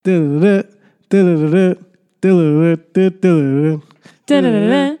Welcome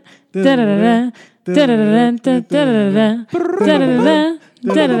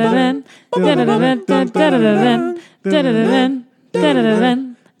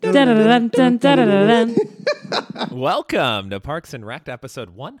to Parks and Rec episode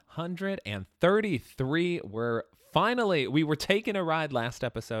 133. We were taking a ride last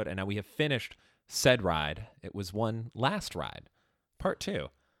episode, and now we have finished said ride. It was one last ride, part 2,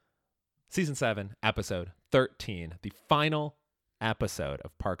 season 7, episode 13, the final episode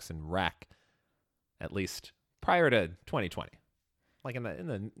of Parks and Rec, at least prior to 2020, like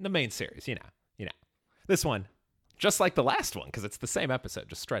in the main series. You know. This one, just like the last one, because it's the same episode,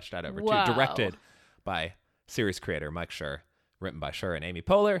 just stretched out over 2, directed by series creator Mike Schur, written by Schur and Amy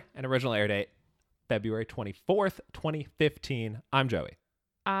Poehler, and original air date February 24th, 2015. I'm Joey.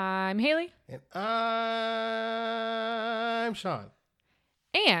 I'm Haley. And I'm Sean.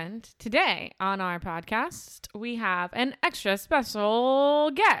 And today on our podcast, we have an extra special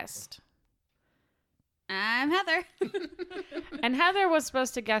guest. I'm Heather. And Heather was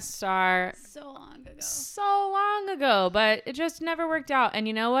supposed to guest star so long ago, but it just never worked out. And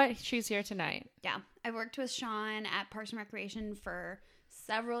you know what? She's here tonight. Yeah. I've worked with Sean at Parks and Recreation for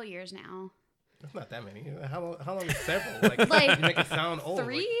several years now. That's not that many. How long is several? Like you make it sound old.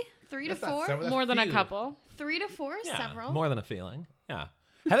 Three to four? More than a couple. 3 to 4, several. More than a feeling. Yeah.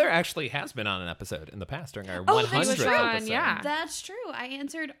 Heather actually has been on an episode in the past during our 100th episode. Yeah. That's true. I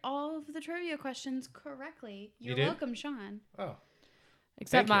answered all of the trivia questions correctly. You're welcome, Sean. Oh.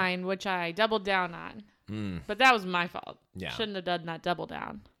 Except mine, which I doubled down on. But that was my fault. Yeah. Shouldn't have done that double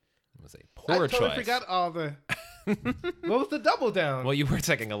down. It was a poor choice. I totally forgot all the... What was the double down? Well, you were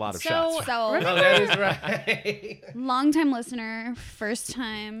taking a lot of shots. So oh, that is right. Long-time listener,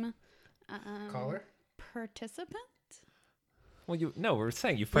 first-time... Caller? Participant? Well, we're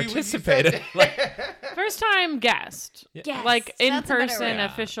saying you participated. First time guest. Yes, like in that's a better person word.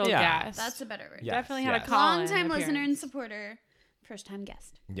 official Yeah. guest. That's a better word. Yes, Definitely had yes. a call. Long-time listener and supporter, first-time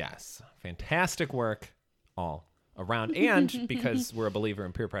guest. Yes. Fantastic work all around. And because we're a believer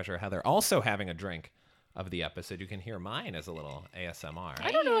in peer pressure, Heather also having a drink of the episode. You can hear mine as a little ASMR.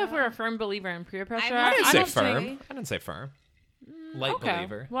 I don't know if we're a firm believer in peer pressure. I didn't say don't firm. think- I didn't say firm. Light okay.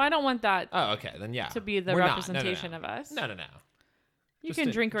 believer. Well, I don't want that Oh, okay. Then yeah. to be the We're not. representation No. of us. No. You Just can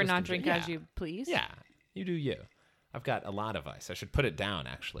in- drink or just not in drink gen- as yeah. you please. Yeah. You do you. I've got a lot of ice. I should put it down,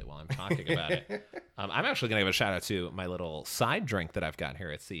 actually, while I'm talking about it. I'm actually going to give a shout out to my little side drink that I've got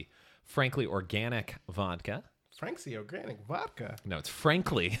here. It's the Frankly Organic Vodka. Franksy Organic Vodka. No, it's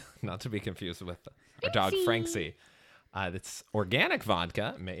Frankly, not to be confused with our dog Franksy. It's organic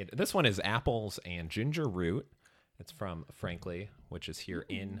vodka made. This one is apples and ginger root. It's from Frankly, which is here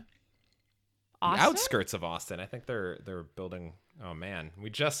in Austin? the outskirts of Austin. I think they're building. Oh man, we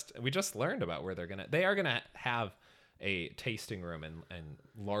just learned about where they are gonna have a tasting room and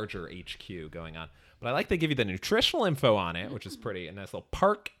larger HQ going on. But I like they give you the nutritional info on it, which is pretty. A nice little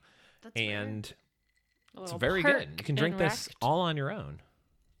park. That's And A it's little very perk good. You can drink and this wrecked. all on your own,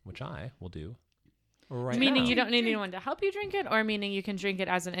 which I will do right Meaning now. you don't need anyone to help you drink it, or meaning you can drink it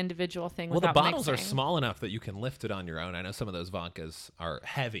as an individual thing Well, the without bottles are mixing? small enough that you can lift it on your own. I know some of those vodkas are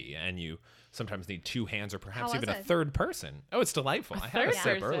heavy, and you sometimes need 2 hands or perhaps How even was a it? third person. Oh, it's delightful. I had a third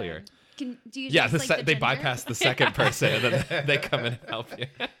sip person. earlier. do you Yeah, just like they ginger? bypass the second person, and then they come and help you.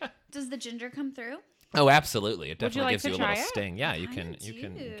 Does the ginger come through? Oh, absolutely. It Would you definitely like gives to you a little try it? sting. Yeah, you I can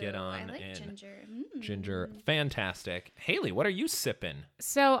do. get on I like in ginger. ginger. Fantastic. Haley, what are you sipping?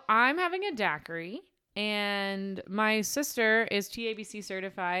 So I'm having a daiquiri, and my sister is TABC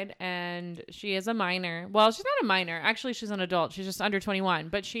certified, and she is a minor. Well, she's not a minor. Actually, she's an adult. She's just under 21,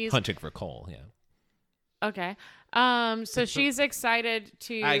 but she's Hunting for coal, yeah. okay. So she's excited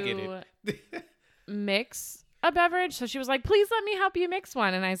I get to it. mix a beverage. So she was like, please let me help you mix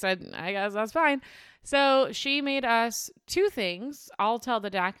one. And I said, I guess that's fine. So she made us 2 things. I'll tell the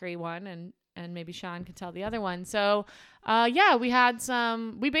daiquiri one, and maybe Sean can tell the other one. So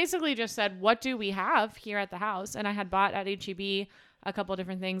we basically just said, what do we have here at the house? And I had bought at HEB a couple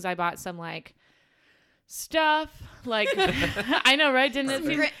different things. I bought some like stuff, like I know, right? Didn't it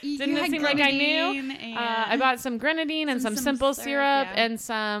seem like I knew? I bought some grenadine and some simple syrup yeah. and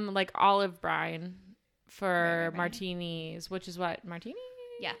some like olive brine for Right. Martinis, which is what martini.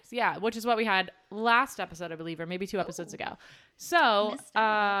 Yeah. Yeah, which is what we had last episode, I believe, or maybe 2 episodes ago. So,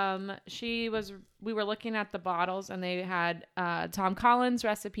 we were looking at the bottles, and they had Tom Collins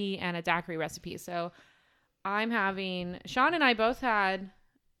recipe and a daiquiri recipe. So, Sean and I both had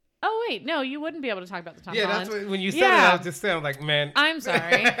Oh wait, no, you wouldn't be able to talk about the Tom Yeah, Collins. that's when you said Yeah. it. I was just saying, like, man. I'm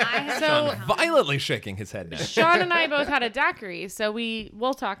sorry. So Violently shaking his head now. Sean and I both had a daiquiri, so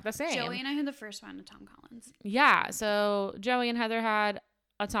we'll talk the same. Joey and I had the first one to Tom Collins. Yeah, so Joey and Heather had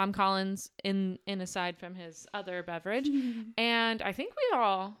a Tom Collins in aside from his other beverage, and I think we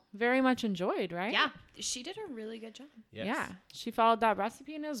all very much enjoyed, right? Yeah, she did a really good job. Yes. Yeah, she followed that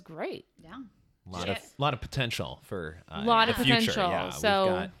recipe and it was great. Yeah. Lot of potential for A lot the of future. potential. Yeah, we've So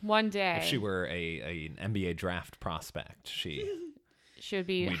got- one day if she were an NBA draft prospect, she would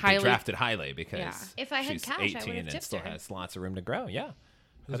be would be highly drafted highly because Yeah. If I had she's cash, I 18 would've and tipped still her. has lots of room to grow. Yeah.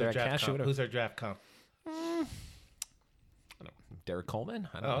 Who's Heather her draft Cash comp? would've- Who's her draft comp? Derek Coleman?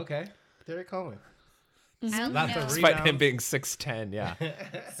 I don't Oh, know. okay. Derek Coleman. I don't Lots know. of Despite him rebounds. being 6'10", yeah.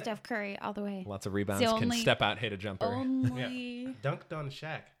 Steph Curry all the way. Lots of rebounds, the can only- step out, hit a jumper. Only Dunked on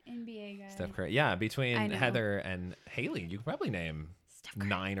Shaq. NBA guy. Steph Curry. Yeah, between I know. Heather and Haley, you could probably name Steph Curry.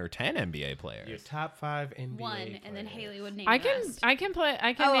 9 or 10 NBA players. Your top 5 NBA One, players. and then Haley would name I the can rest. I can Oh,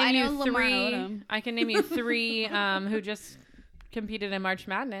 I name know you Lamar 3. Odom. I can name you 3 who just competed in March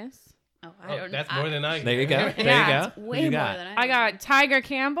Madness. Oh, I Oh, don't that's know. more than I. There you go. There Yeah, you go. Way Who you more got? than I. I got Tiger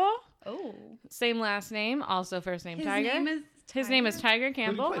Campbell, Oh. same last name, also first name His Tiger. name is. His name is Tiger Who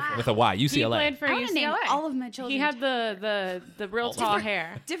Campbell. do you play for? With a Y, He UCLA. played for I want to name UCLA. all of my children. He had the real tall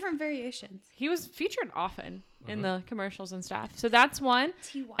hair. different variations. He was featured often in the commercials and stuff. So that's one.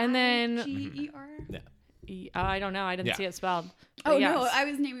 And then T-Y-G-E-R. I don't know. I didn't Yeah. see it spelled. Oh But no, yes. I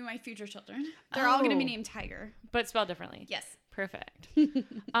was naming my future children. They're all going to be Oh. named Tiger. But spelled differently. Yes. Perfect.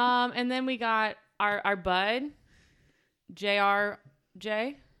 And then we got our bud,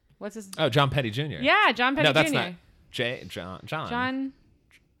 JRJ. What's his? Oh, John Petty Jr. Yeah, John Petty No, that's Jr. not. John. John.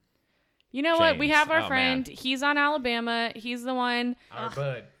 You know what? We James. have our Oh, friend. man. He's on Alabama. He's the one Our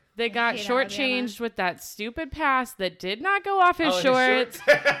bud. that got hate shortchanged with that stupid pass that did not go off his Oh, shorts.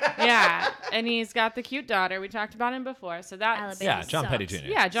 shorts. Yeah, and he's got the cute daughter. We talked about him before. So that's Alabama Yeah, John Petty sucks. Jr.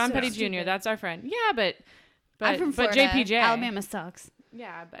 yeah, John So Petty Jr. stupid. That's our friend. Yeah, but I'm from but Florida. JPJ. Alabama sucks.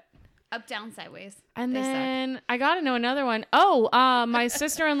 Yeah, but Up, down, sideways. and They suck. then I got to know another one. Oh, my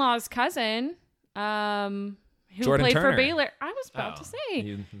sister-in-law's cousin, who Jordan played Turner. for Baylor. I was about to Oh, say.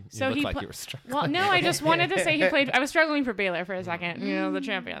 You So look he like pla- you were struggling. Well, no, I just wanted to say he played. I was struggling for Baylor for a second. You know, the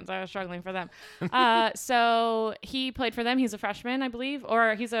champions. I was struggling for them. So he played for them. He's a freshman, I believe,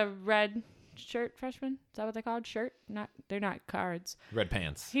 or he's a red shirt freshman. Is that what they called? Shirt? Not. They're not cards. Red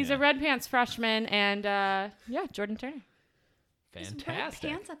pants. He's yeah. a red pants freshman, and yeah, Jordan Turner. Fantastic.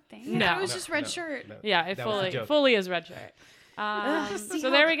 Red pants a thing? No. It was just red shirt. No. Yeah, it That was a fully joke. fully is red shirt. See So how-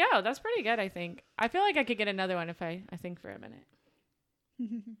 there we go. That's pretty good, I think. I feel like I could get another one if I think for a minute.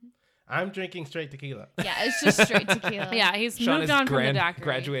 I'm drinking straight tequila. Yeah, it's just straight tequila. Yeah, he's Sean moved is on from the daiquiri.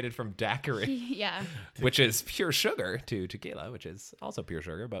 graduated from daiquiri, Yeah. which is pure sugar, to tequila, which is also pure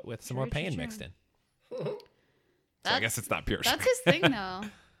sugar, but with some more True, true, pain true. mixed in. So I That's- guess it's not pure That's sugar. his thing, though.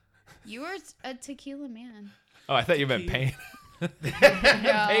 You were a tequila man. Oh, I thought you meant pain.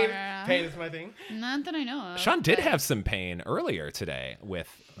 Pain is my thing. Not that I know of. Sean did but- have some pain earlier today with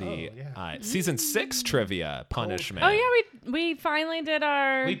the Oh, yeah. season 6 trivia punishment. Oh yeah, we finally did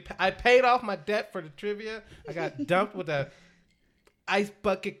our. I paid off my debt for the trivia. I got dumped with a ice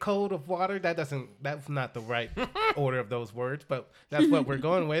bucket cold of water. That's not the right order of those words, but that's what we're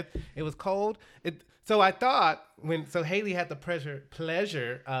going with. It was cold. So I thought so Haley had the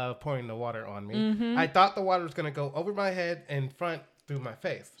pleasure of pouring the water on me. Mm-hmm. I thought the water was going to go over my head and front through my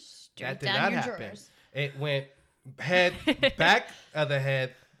face. Straight That did down not your happen. drawers. It went head, back of the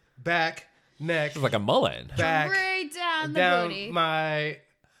head, back, neck, It's like a mullet. back, Straight down the down booty. my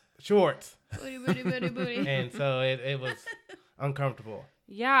shorts. Booty, booty, booty, booty. And so it was uncomfortable.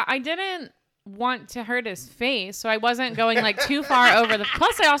 Yeah, I didn't want to hurt his face, so I wasn't going like too far over the.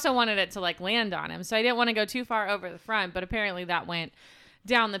 Plus, I also wanted it to like land on him, so I didn't want to go too far over the front. But apparently, that went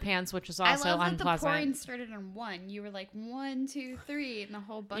down the pants, which was I also love that the pouring unpleasant. started on 1. You were like 1, 2, 3, and the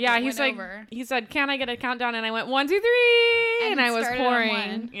whole bucket Yeah, went he's like, over. he said, "Can I get a countdown?" And I went 1, 2, 3, And and it I was started on pouring.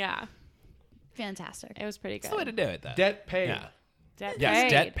 1. Yeah, Fantastic. it was pretty That's the way to good. do it, though. Debt paid. Yeah. Debt Yes, paid.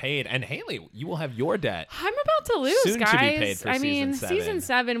 debt paid. And Haley, you will have your debt. I'm about to lose, Soon to guys. be paid for I mean, season season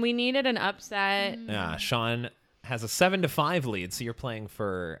 7, we needed an upset. Yeah, Sean has a 7-5 lead, so you're playing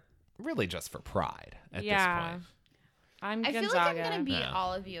for really just for pride at Yeah. this point. I'm I Gonzaga. feel like I'm going to beat Yeah.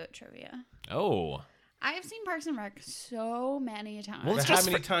 all of you at trivia. Oh, I have seen Parks and Rec so many times. Well, But it's how just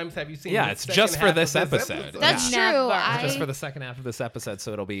many for- times have you seen? Yeah, the it's second just for half of this episode. That's Yeah. true. Never. just for the second half of this episode,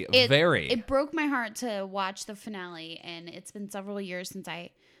 so it'll be It very. broke my heart to watch the finale, and it's been several years since I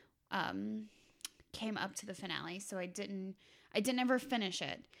came up to the finale, so I I didn't ever finish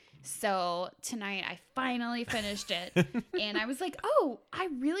it. So tonight I finally finished it. And I was like, oh, I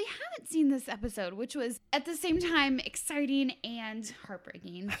really haven't seen this episode, which was at the same time exciting and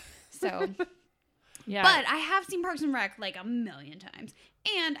heartbreaking. So, Yeah. but I have seen Parks and Rec like a million times.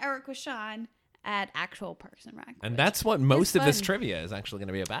 And I work with Sean at actual Parks and Rec. And which that's what most of this fun. trivia is actually going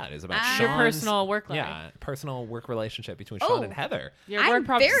to be about. Is about Your Sean's personal work life. Yeah, personal work relationship between Oh. Sean and Heather. Your I'm work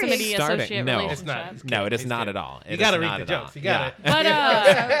very proximity Starting- associate no. relationship. It's not. No, it is He's not kidding. at all. You It gotta is read not the at jokes. all. You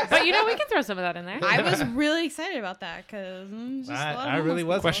gotta. But you know, we can throw some of that in there. I was really excited about that because I really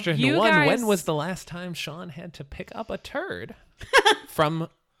was. Question You one: guys- when was the last time Sean had to pick up a turd from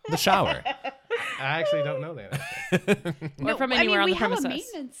the shower? I actually don't know that. Or from anywhere on the we have a premises.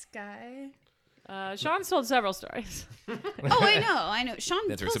 maintenance guy. Sean's told several stories. Oh, I know. Sean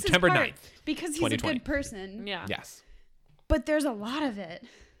That's pulls September his part 9th, because he's a 2020. good person. Yeah. Yes. But there's a lot of it.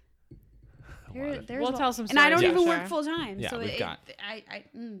 A lot of- There's We'll a- tell some And I don't stories, even yeah, work full time. Yeah, so we've got-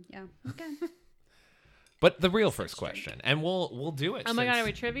 yeah. Okay. But the real first question, and we'll do it. Oh my god, are we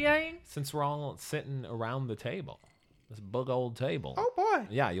since, triviaing? since we're all sitting around the table, this big old table. Oh boy.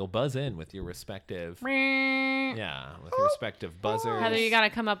 Yeah, you'll buzz in with your respective. Heather, Yeah, with your respective buzzers. you gotta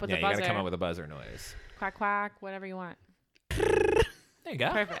come up with yeah, a you buzzer. gotta come up with a buzzer noise. Quack quack, whatever you want. There you go.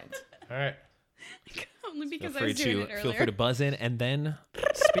 Perfect. All right. Only Feel because I free was doing to it earlier. feel free to buzz in and then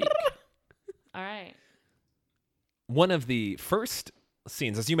speak. All right. One of the first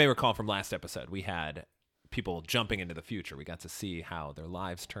scenes, as you may recall from last episode, we had people jumping into the future. We got to see how their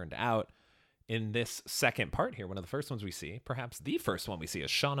lives turned out. In this second part here, one of the first ones we see, perhaps the first one we see,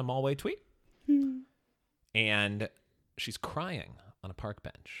 is Shauna Malway tweet. And she's crying on a park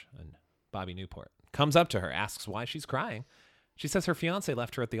bench. And Bobby Newport comes up to her, asks why she's crying. She says her fiance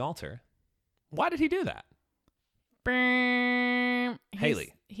left her at the altar. Why did he do that?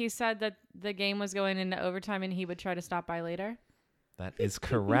 Haley. He said that the game was going into overtime and he would try to stop by later. That is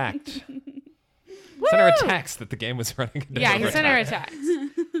correct. Sent her a text that the game was running into Yeah, he sent her a overtime.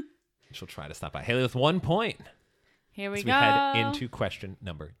 text. She'll try to stop by. Haley with 1 point. Here we As go. we head into question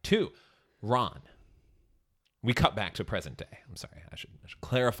number 2. Ron. We cut back to present day. I'm sorry. I should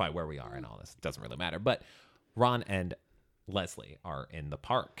clarify where we are in all this. It doesn't really matter. But Ron and Leslie are in the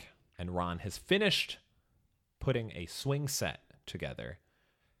park. And Ron has finished putting a swing set together.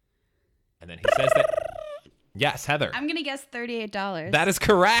 And then he says that... Yes, Heather. I'm gonna guess $38. That is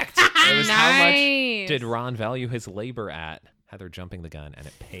correct. It was how much Nice. did Ron value his labor at? Heather jumping the gun, and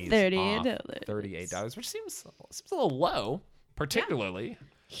it pays $38. off $38, which seems a little low, particularly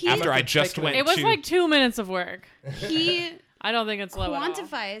He after I Must just have went It was to... like 2 minutes of work. he I don't think it's low at all.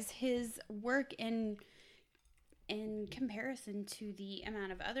 quantifies his work in comparison to the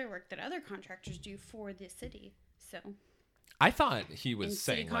amount of other work that other contractors do for the city. So I thought he was And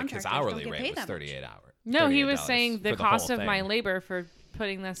city saying like his contractors don't hours get rate paid was that much. 38 hours. No, he was $38 saying the for cost whole of my thing. labor for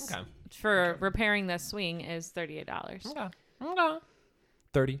putting this Okay. for repairing this swing is $38. Okay.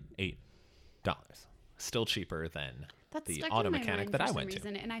 $38. Still cheaper than that's the stuck auto in my mechanic mind that for I some went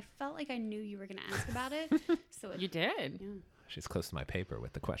reason, and I felt like I knew you were gonna ask about it. So You did. yeah. She's close to my paper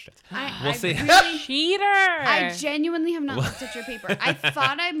with the questions. I We'll see. Really, Cheater. I genuinely have not looked at your paper. I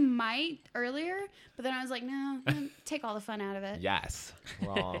thought I might earlier, but then I was like, no, take all the fun out of it. Yes.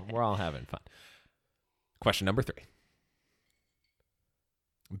 We're all having fun. Question number 3.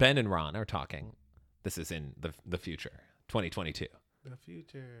 Ben and Ron are talking. This is in the future, 2022. The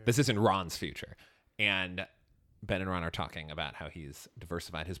future. This isn't Ron's future. And Ben and Ron are talking about how he's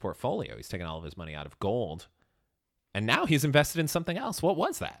diversified his portfolio. He's taken all of his money out of gold. And now he's invested in something else. What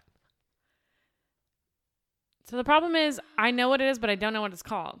was that? So the problem is, I know what it is, but I don't know what it's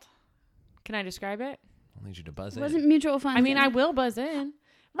called. Can I describe it? I need you to buzz It in. wasn't mutual funds. I mean, I will buzz in.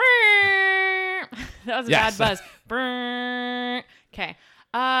 That was a Yes. bad buzz. Okay.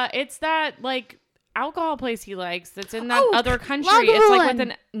 It's that like alcohol place he likes that's in that Oh, other country. It's like with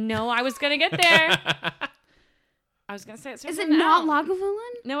Lagavulin. an No, I was gonna get there. I was gonna say Is it not Lagavulin?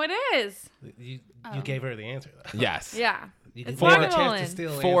 Lagavulin? No, it is. You Oh. gave her the answer though. Yes. Yeah. You It's didn't give her a Lagavulin. chance to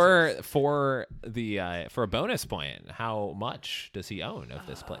steal answers. For a bonus point, how much does he own of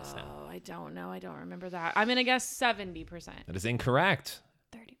this place now? Oh, I don't know. I don't remember that. I'm gonna guess 70%. That is incorrect.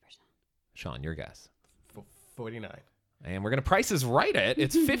 30%. Sean, your guess. 49. And we're going to Price is Right it.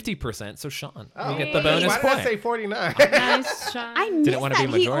 It's 50%. So, Sean, you get the Yay. bonus Why did point. I say 49? Nice, Sean. I missed Didn't want to be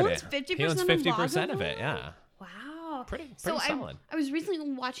that. a He majority. owns 50% He owns of 50% of Lagavulin? it, yeah. Wow. Pretty So solid. I was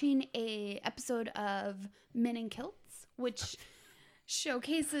recently watching a episode of Men in Kilts, which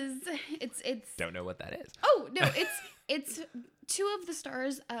showcases it's Don't know what that is. oh no it's two of the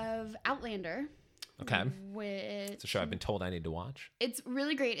stars of Outlander Okay. Which It's a show I've been told I need to watch. it's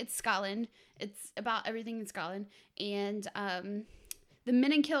really great. It's Scotland. It's about everything in Scotland. And the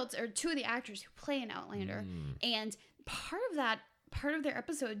men in kilts are two of the actors who play in Outlander. And part of their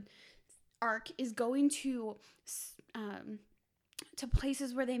episode arc is going to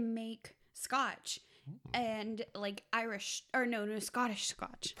places where they make scotch and like Irish or no Scottish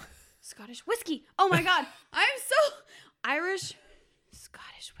Scottish whiskey. Oh my god, I'm so Irish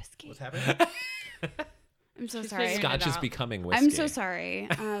Scottish whiskey. What's happening? I'm so Scotch sorry. is out. becoming whiskey. I'm so sorry.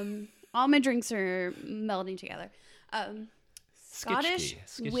 All my drinks are melding together. Scottish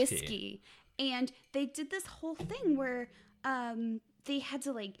Skitchkey. whiskey. And they did this whole thing where they had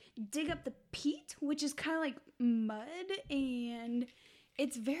to like dig up the peat, which is kind of like mud, and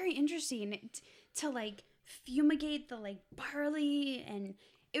it's very interesting to like fumigate the like barley, and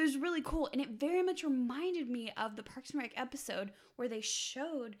it was really cool. And it very much reminded me of the Parks and Rec episode where they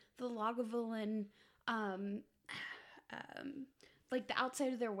showed the Lagavulin like the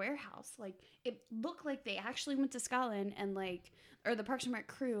outside of their warehouse. Like it looked like they actually went to Scotland and like, or the Parks and Rec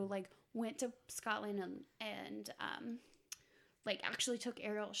crew like went to Scotland and like actually took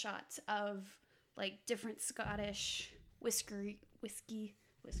aerial shots of like different Scottish whiskey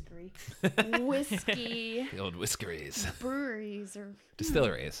The old whiskeries. breweries or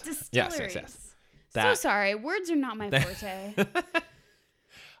Distilleries. distilleries. Yes. So sorry, words are not my forte.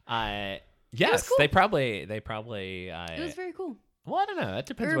 Yes, cool. they probably. It was very cool. Well, I don't know. It It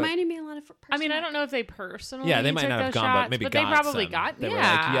depends. reminded me a lot of Parks I mean, and I Rec. don't know if they personally Yeah, they might took not have those gone, but shots, maybe but got they probably some. got They were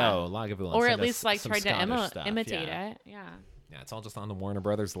yeah. like, "Yo, Lagavulin," or send at us least like some tried to Scottish stuff. imitate Yeah. it. Yeah. Yeah, it's all just on the Warner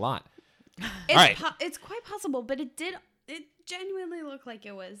Brothers lot. It's, right. it's quite possible, but it genuinely looked like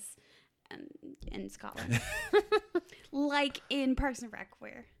it was in Scotland. Like in Parks and Rec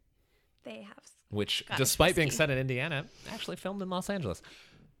where they have. Which, Scottish despite being whiskey. set in Indiana, actually filmed in Los Angeles.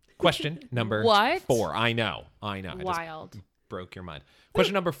 Question number What? 4. I know. I just Wild. broke your mind.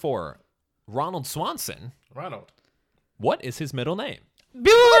 Question number 4. Ronald Swanson. Ronald. What is his middle name?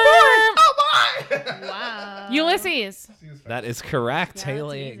 Wow. Ulysses. That is correct. Yeah,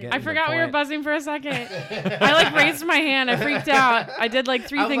 Haley. that's easy. getting I the forgot we were point. buzzing for a second. I like raised my hand. I freaked out. I did like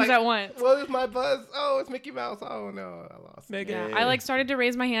three I was things like, at once. What is my buzz? Oh, it's Mickey Mouse. Oh no, I lost. Yeah, I like started to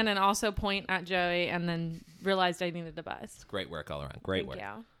raise my hand and also point at Joey, and then realized I needed to buzz. Great work all around. Great Thank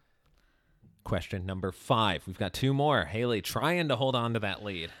work. you. Question number 5. We've got 2 more. Haley trying to hold on to that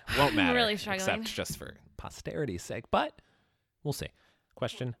lead. Won't matter. really struggling. Except just for posterity's sake. But we'll see.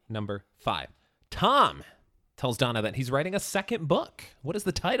 Question number 5. Tom tells Donna that he's writing a second book. What is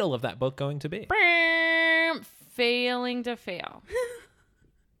the title of that book going to be? Failing to fail.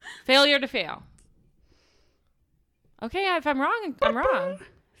 Failure to fail. Okay, if I'm wrong, I'm wrong.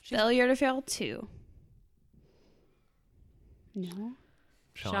 Failure to fail 2. No.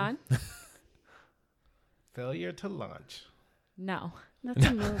 Sean? Failure to launch. No. That's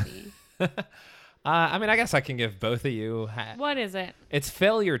a movie. I mean, I guess I can give both of you. What is it? It's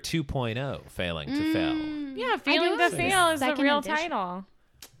Failure 2.0, failing to fail. Yeah, Failing to say Fail is the second real edition. title.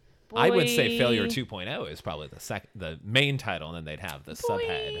 I would say Boy. Failure 2.0 is probably the main title, and then they'd have the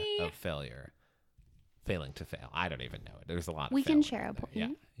subhead Boy. of Failure. Failing to fail. I don't even know it. There's a lot of We can failing share in a there. point. Yeah,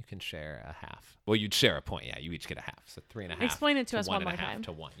 you can share a half. Well, you'd share a point. Yeah, you each get a half. So 3.5. Explain it to us one 1.5 more time.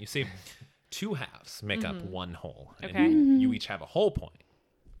 to 1. You see, 2 halves make up 1 whole. And Okay. you each have a whole point.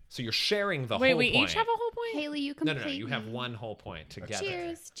 So you're sharing the Wait, whole we point. each have a whole point? Haley, you No, complete. you have 1 whole point together.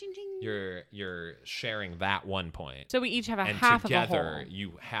 Cheers. Ching, ching. You're sharing that 1 point. So we each have a And half together of a whole.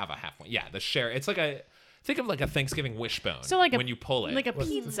 you have a half point. Yeah, the share. It's like think of like a Thanksgiving wishbone. So like when you pull it. like a What's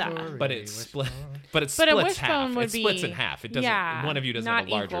the pizza. story? but it's split. But it But a splits half. wishbone would It splits be- in half. It doesn't. yeah, one of you doesn't not have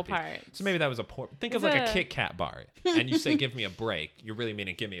a larger equal piece. parts. So maybe that was a poor. Think of It's like a a- Kit Kat bar, and you say, "Give me a break." You're really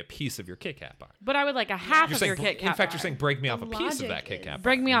meaning, "Give me a piece of your Kit Kat bar." But I would like a half You're of saying, your Kit Kat in fact, bar. you're saying, "Break me off a The piece of logic that Kit is- Kat bar."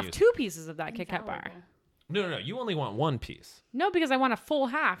 Break me and off use- 2 pieces of that Kit Kat bar. Infallible. No. You only want 1 piece. No, because I want a full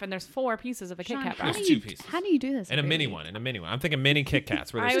half, and there's 4 pieces of a Kit Sean, Kat how bar. There's do 2 you- pieces. How do you do this? And a every mini week? one. I'm thinking mini Kit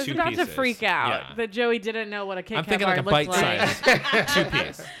Kats where I there's was 2 about pieces. to freak out Yeah. that Joey didn't know what a Kit I'm Kat thinking bar like a looked bite-sized 2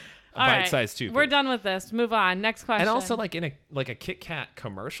 piece. A All right, bite-sized 2 piece. We're done with this. Move on. Next question. And also, like in a Kit Kat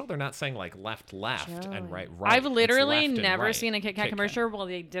commercial, they're not saying like left and right. I've It's literally left and never right seen a Kit Kat commercial where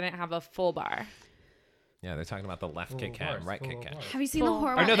they didn't have a full bar. Yeah, they're talking about the left Kit Kat and right Kit Kat. Have you seen the Full-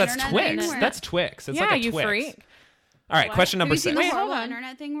 horrible Or no, that's internet Twix. thing where- That's Twix. It's yeah, like a you Twix. freak. All right, What? question number Have you seen 6. the Wait, hold horrible on.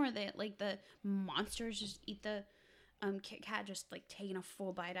 internet thing where the monsters just eat the Kit Kat, just like taking a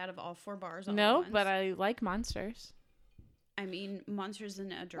full bite out of all 4 bars? All No, at once? but I like monsters. I mean monsters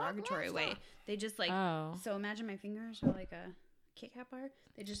in a derogatory way. They just like Oh. so. Imagine my fingers are like a Kit Kat bar.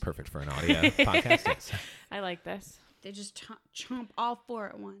 They just Perfect for an audio podcast. Yes. I like this. they just chomp all 4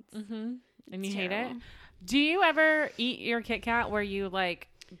 at once. Mm-hmm. And you It's hate it? terrible. Do you ever eat your Kit Kat where you like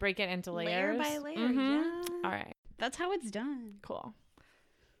break it into Layer layers? by layer. Mhm. Yeah. All right. That's how it's done. Cool.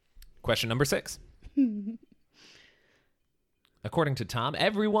 Question number 6. According to Tom,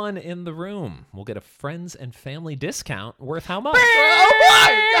 everyone in the room will get a friends and family discount worth how much?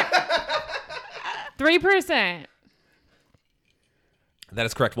 3%. That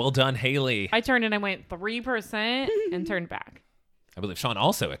is correct. Well done, Haley. I turned and I went 3% and turned back. I believe Sean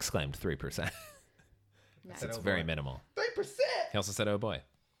also exclaimed 3%. Said, It's "Oh, very boy." minimal. 3%. He also said, "Oh boy,"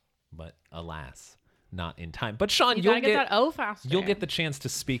 but alas, not in time. But Sean, You you'll gotta get that O faster. you'll get the chance to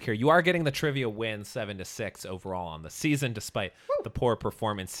speak here. You are getting the trivia win, 7-6 overall on the season, despite the poor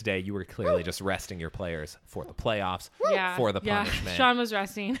performance today. You were clearly just resting your players for the playoffs, for the punishment. Sean was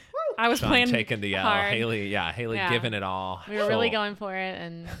resting. I was Sean playing taking the L. hard. Haley Yeah. giving it all. We were really So, going for it,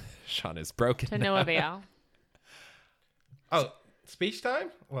 and Sean is broken. to no now. avail. Oh, speech time?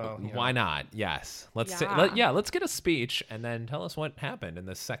 Well, you know. Why not? Yes. Let's Yeah. let's get a speech and then tell us what happened in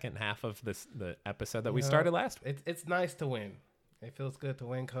the second half of the episode that we You know, started last week. It's nice to win. It feels good to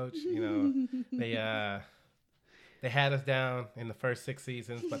win, Coach. You know, they had us down in the first 6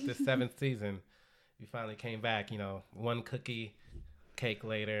 seasons, but this 7th season, we finally came back. You know, one cookie cake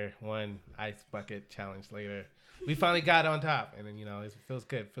later, one ice bucket challenge later, we finally got on top, and then it feels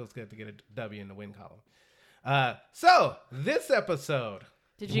good. Feels good to get a W in the win column. So this episode,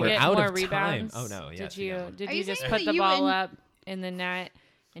 Did you We're get out more of time. rebounds? Oh, no, yes, Did we got you one. did Are you you just saying put that the you ball and- up in the net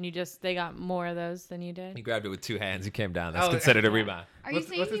and they got more of those than you did? He grabbed it with 2 hands. He came down. That's Oh, considered a yeah. rebound. Are What's- you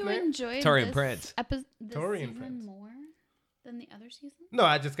saying what's his you name? enjoyed Torian this Prince. this Torian season Prince. more than the other season? no,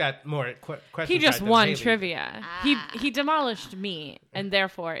 I just got more questions. He just right than won Haley trivia. He demolished me and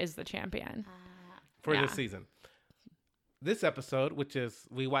therefore is the champion. for Yeah. this season. This episode, which is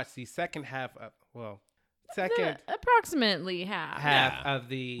we watched the second half of second Approximately half. half Yeah. of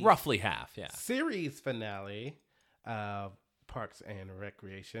the Roughly half, yeah. series finale of Parks and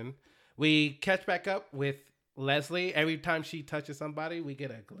Recreation. We catch back up with Leslie. Every time she touches somebody, we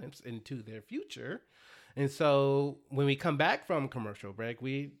get a glimpse into their future. And so when we come back from commercial break,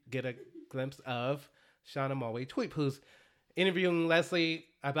 we get a glimpse of Shauna Malwae-Tweep, who's interviewing Leslie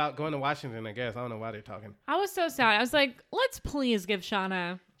about going to Washington, I guess. I don't know why they're talking. I was so sad. I was like, let's please give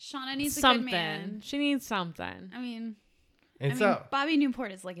Shauna Shauna needs a something. good man. She needs something. I mean, And so Bobby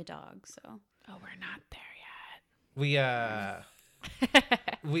Newport is like a dog, so. Oh, we're not there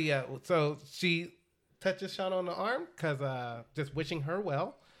so she touches Shauna on the arm because just wishing her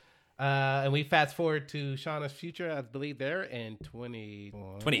well. And we fast forward to Shauna's future, I believe they're in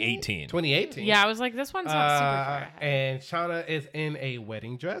 2018. 2018. Yeah, I was like, this one's not super far ahead. And Shauna is in a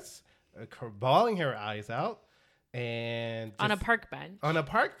wedding dress, bawling her eyes out, and On a just- park bench. on a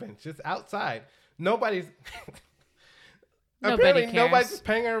park bench, just outside. Nobody's Nobody apparently cares. nobody's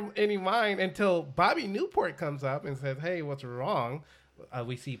paying her any mind until Bobby Newport comes up and says, "Hey, what's wrong?"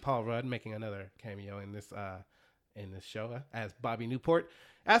 We see Paul Rudd making another cameo in this show as Bobby Newport.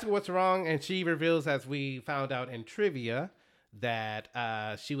 Ask her what's wrong, and she reveals, as we found out in trivia, that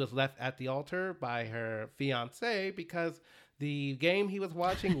she was left at the altar by her fiance because the game he was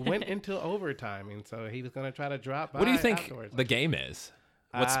watching went into overtime, and so he was going to try to drop by. What do you think afterwards. the game is?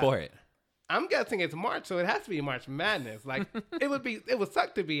 What Uh, sport? I'm guessing it's March, so it has to be March Madness. Like it would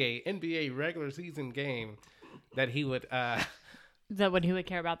suck to be a NBA regular season game that he would. Is that what he would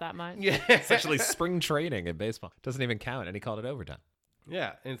care about that much? Yeah, It's actually spring training in baseball. Doesn't even count, and he called it overtime.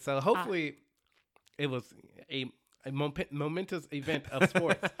 yeah, and so hopefully it was a momentous event of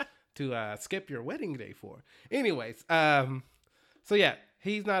sports to skip your wedding day for. Anyways, so yeah,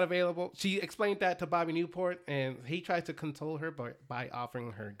 he's not available. She explained that to Bobby Newport, and he tries to console her by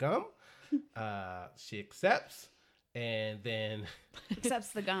offering her gum. She accepts, and then Accepts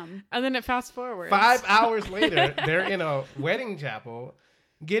the gum. And then it fast forwards. 5 hours later, they're in a wedding chapel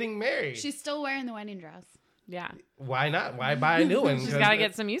getting married. She's still wearing the wedding dress. Yeah. Why not? Why buy a new one? She's got to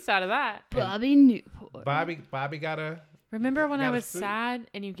get some use out of that. Bobby Newport. Bobby got a. Remember when I Gotta was sleep. sad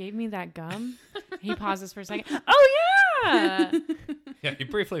and you gave me that gum? He pauses for a second. Oh, yeah. Yeah, he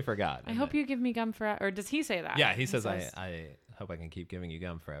briefly forgot. I hope you give me gum forever. Or does he say that? Yeah, he says, I hope I can keep giving you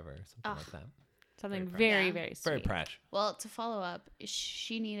gum forever, or something like that. something Very very, Yeah. very Very sweet. prash. Well, to follow up,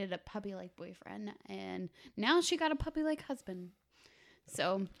 she needed a puppy-like boyfriend, and now she got a puppy-like husband.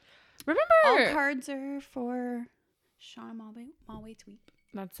 So all Remember? cards are for Shauna Malwae-Tweep.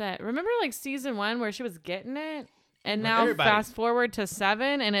 That's it. Remember like season 1 where she was getting it? And Well, now everybody- fast forward to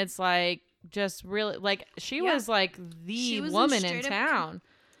 7 and it's like just really like she Yeah. was like the She was in woman in straight up town.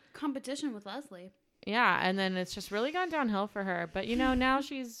 Competition with Leslie. Yeah, and then it's just really gone downhill for her. But you know, now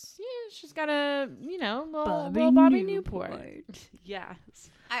she's got a, little Bobby Newport. Yes.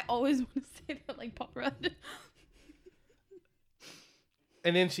 I always want to say that like Paul Rudd.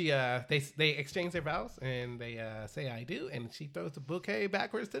 And then they exchange their vows and they say I do, and she throws the bouquet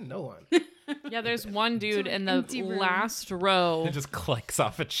backwards to no one. Yeah, there's one dude an in the empty room. last row. It just clicks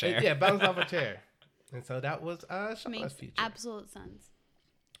off a chair. Yeah, bounced off a chair. And so that was Shauna's Makes future. absolute sense.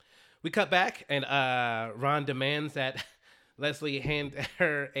 We cut back, and Ron demands that Leslie hand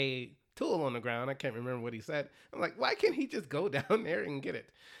her a tool on the ground. I can't remember what he said. I'm like, why can't he just go down there and get it?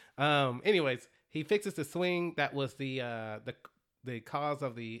 Anyways, he fixes the swing. That was the cause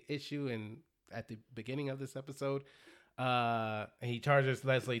of the issue at the beginning of this episode. And he charges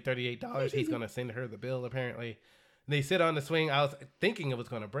Leslie $38. He's going to send her the bill, apparently. They sit on the swing. I was thinking it was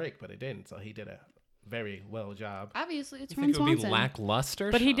going to break, but it didn't. So he did a very well job. Obviously, it's You Ron think it would be Swanson.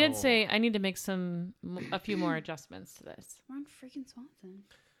 lackluster? But he did Oh. say, I need to make a few more adjustments to this. Ron freaking Swanson.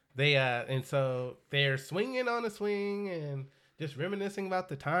 They and so they're swinging on the swing and just reminiscing about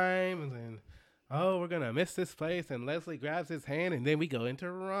the time, and then we're gonna miss this place. And Leslie grabs his hand, and then we go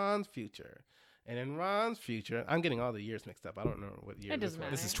into Ron's future. And in Ron's future, I'm getting all the years mixed up. I don't know what year It this doesn't was.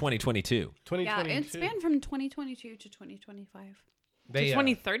 matter. This is 2022. Yeah, 2022. it spanned from 2022 to 2025. They, To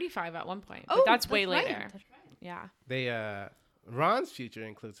 2035 at one point. But that's way right. later. That's right. Yeah. Ron's future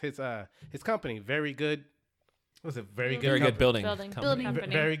includes his company, Very Good. Was it Very Good? Very good Company? building. Building. company. Company.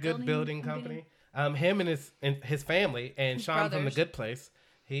 Very good building company. Him and his family and His Sean from The brothers. Good Place.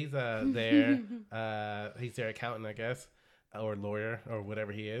 He's there. He's their accountant, I guess, or lawyer or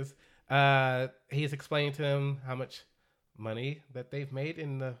whatever he is. He's explaining to them how much money that they've made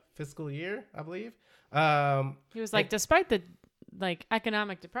in the fiscal year, I believe. He was like, despite the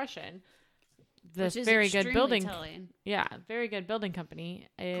economic depression, this Which is very good extremely building, telling. very good building company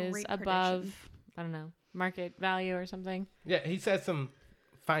is Great above, prediction. I don't know, market value or something. Yeah, he said some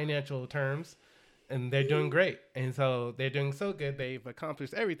financial terms, and they're doing great. And so they're doing so good, they've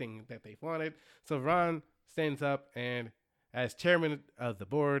accomplished everything that they've wanted. So Ron stands up, and as chairman of the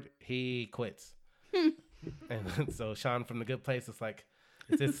board, he quits. And so Sean from The Good Place is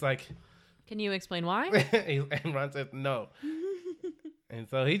like, Can you explain why? and Ron says no. And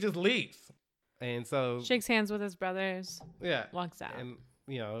so he just leaves. And so, Shakes hands with his brothers, yeah. walks out. And,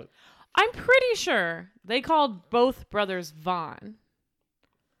 I'm pretty sure they called both brothers Vaughn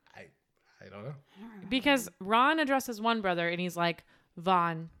I don't know. because Ron addresses one brother and he's like,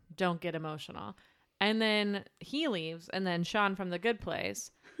 Vaughn, don't get emotional. And then he leaves, and then Sean from The Good Place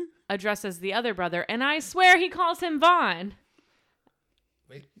addresses the other brother, and I swear he calls him Vaughn.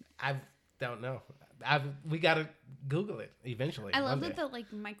 Wait, I don't know. We got to Google it eventually. I love one that day. the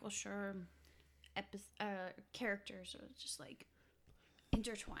like Michael Schur characters are just like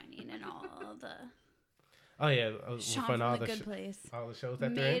intertwining and all of the Oh, yeah. Sean From all from The the Good Place all the shows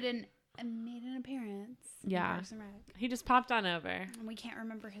that they're made in. an appearance. in Yeah. Parks and Rec. He just popped on over. And we can't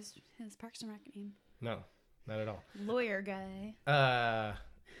remember his Parks and Rec name. No, not at all. Lawyer guy.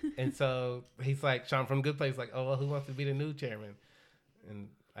 And so he's like, Sean from Good Place, like, oh, well, who wants to be the new chairman? And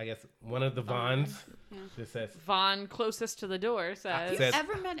I guess one of the Vaughns Yeah. just says, Vaughn, closest to the door, says Says-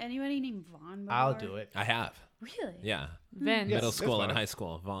 Ever met anybody named Vaughn before? I'll do it. I have. Really? Yeah. Vince. Yes, Middle that's school and fine. high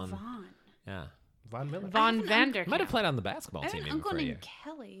school. Vaughn. Vaughn. Yeah. Von Miller. Vaughn have an Vander. Might have played on the basketball I have team an even uncle for a year. named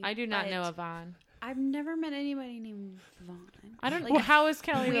Kelly. I do not know but a Vaughn. I've never met anybody named Vaughn. I don't Like, know. How is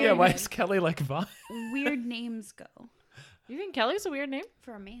Kelly weird. weird? Yeah, why is Kelly like Vaughn? weird names go You think Kelly's a weird name?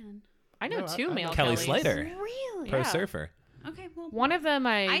 for a man. I know No, I two know male Kelly Kellys. Slater. Really? Pro Yeah. surfer. Okay, well, One of them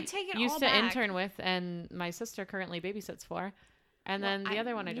I take it used all to back. intern with, and my sister currently babysits for. And well, then the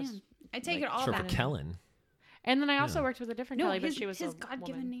other one I just. I take like, it all Short for back. Kellen. And then I also Yeah. worked with a different No, Kelly, but his, she was his a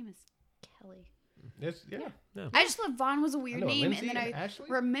God-given woman. name is Kelly. Yeah. I just thought Vaughn was a weird know name, Lindsay and then and I Ashley?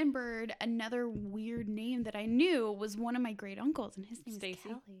 remembered another weird name that I knew was one of my great uncles, and his name Stacey? is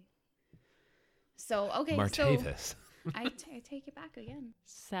Kelly. So okay, Martavis. so I take it back again.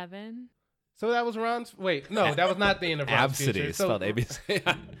 7. So that was Ron's. Wait, no, that was not the end of Ron's Absidy future. is So spelled ABC. So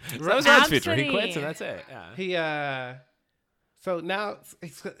that was Ron's future. He quits Absidy. and that's it. Yeah. he so now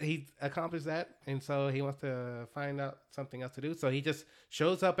he accomplished that, and so he wants to find out something else to do. So he just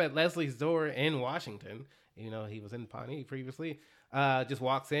shows up at Leslie's door in Washington. You know, he was in Pawnee previously. Just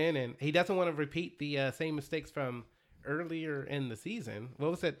walks in, and he doesn't want to repeat the same mistakes from earlier in the season.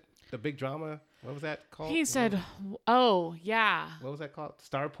 What was it? The big drama? What was that called? He said, "Oh yeah, What was that called?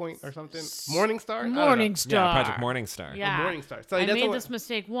 Star Point or something? Morning Star? I don't know. Morning Star." Yeah, Project Morningstar. Yeah. Morning Star. So he I doesn't made want- this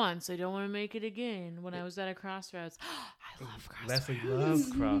mistake once. I don't want to make it again. When I was at a crossroads, I love crossroads. Leslie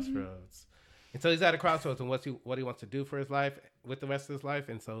loves Crossroads. And so he's at a crossroads and what he wants to do for his life with the rest of his life.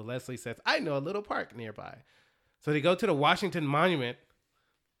 And so Leslie says, I know a little park nearby. So they go to the Washington Monument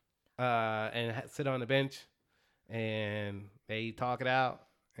and sit on the bench, and they talk it out.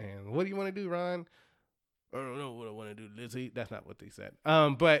 And what do you want to do, Ron? I don't know what I want to do, Lizzie. That's not what they said.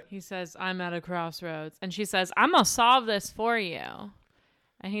 But He says, I'm at a crossroads. And she says, I'm going to solve this for you.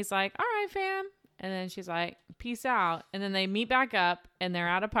 And he's like, all right, fam. And then she's like, peace out. And then they meet back up and they're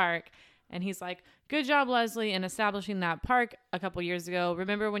at a park. And he's like, good job, Leslie, in establishing that park a couple years ago.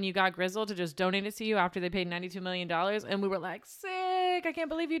 Remember when you got Grizzle to just donate it to you after they paid $92 million? And we were like, sick. I can't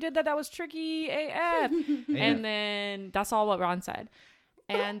believe you did that. That was tricky AF. And then that's all what Ron said.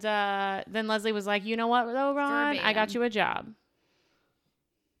 And then Leslie was like, you know what, though, Ron? I got you a job.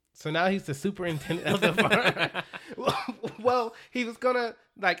 so now he's the superintendent of the farm. Well, he was gonna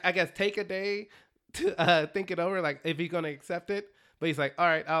I guess take a day to think it over, if he's gonna accept it. But he's like, all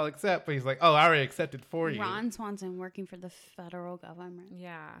right, I'll accept. But he's like, oh, I already accepted for you. Ron Swanson working for the federal government.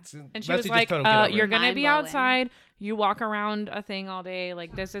 Yeah. So And she Leslie was just like, told him, "Get over you're it." going to be Mind-blowing. outside. You walk around a thing all day.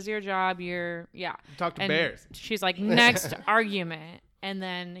 Like, this is your job. Yeah. Talk to And bears. she's like, next argument. And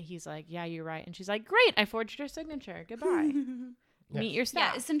then he's like, yeah, you're right. And she's like, great. I forged your signature. Goodbye. Meet your Yeah,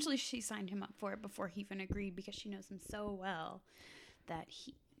 staff. essentially she signed him up for it before he even agreed because she knows him so well that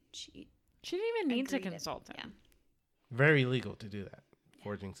she She didn't even need to agreed it. consult him. Yeah, Very legal to do that.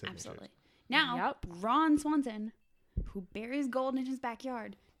 Forging signatures. absolutely. Now, Yep. Ron Swanson, who buries gold in his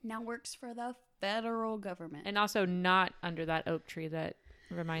backyard, now works for the federal government. And also not under that oak tree that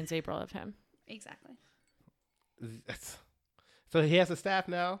reminds April of him. Exactly. So he has a staff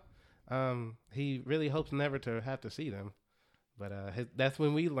now. He really hopes never to have to see them. But that's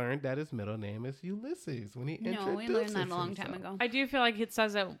when we learned that his middle name is Ulysses. When he No, we learned that a long time ago. I do feel like it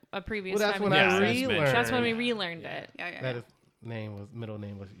says it a previous Well, that's time. when in Yeah, I the that's series. relearned. That's when we relearned it. Yeah. That his middle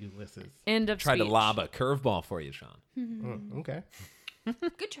name was Ulysses. End of Tried to speech. lob a curveball for you, Sean. Okay.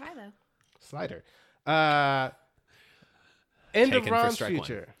 Good try though. Slider. End of Taken for Ron's strike one.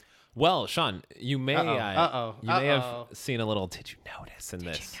 future. Well, Sean, you may Uh-oh. you may have seen a little did you notice in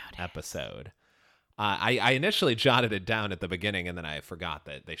this episode. I initially jotted it down at the beginning and then I forgot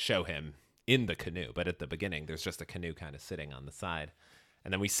that they show him in the canoe, but at the beginning there's just a canoe kind of sitting on the side.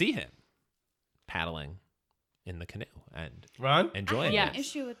 And then we see him paddling in the canoe and Ron? enjoying I have Yes. an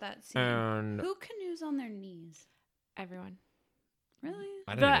issue with that scene. And Who canoes on their knees? Everyone. Really?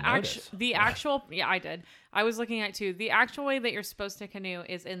 I didn't even The notice. actual yeah, I did. I was looking at too. The actual way that you're supposed to canoe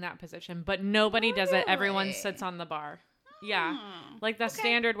is in that position, but nobody does it. Everyone Really? sits on the bar. Yeah. Oh, Like the okay.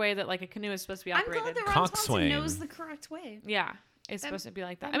 standard way that like a canoe is supposed to be I'm operated. glad that Ron Coxswain. Swanson knows the correct way. Yeah. It's That- supposed to be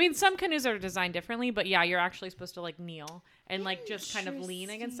like that. that- I mean, some canoes are designed differently, but yeah, you're actually supposed to like kneel and like just kind of lean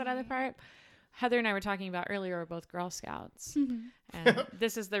against that other part. Heather and I were talking about earlier, we're both Girl Scouts. And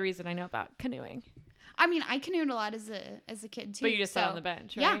this is the reason I know about canoeing. I mean, I canoed a lot as a kid too. But you just sat so- on the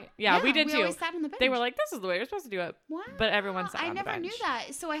bench, Yeah. right? Yeah, we did we too. always sat on the bench. They were like, this is the way you're supposed to do it. Wow. But everyone sat I on the never knew bench.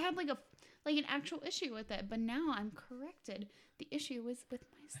 that. So I had like an actual issue with it, but now I'm corrected. The issue was with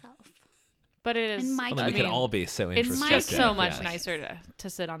myself. But it is. And my Well, then we I can mean, all be so It's interested. just so much yes. nicer to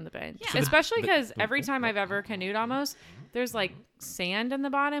sit on the bench, Yeah. especially the- because every time I've ever canoed, almost there's like sand in the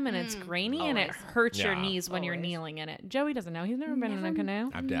bottom and it's grainy and it Always. hurts your Yeah. knees when you're Always. kneeling in it. Joey doesn't know; he's never been in a canoe.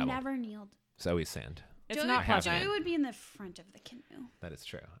 I've dabbled. Never kneeled. Zoe sand. It's Joey, not have pleasant. Joey would be in the front of the canoe. That is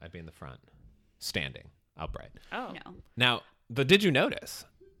true. I'd be in the front, standing upright. Oh, No. Now, the did you notice?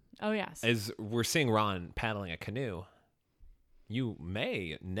 oh yes. As we're seeing Ron paddling a canoe, you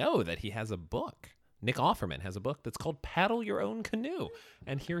may know that he has a book. Nick Offerman has a book that's called Paddle Your Own Canoe.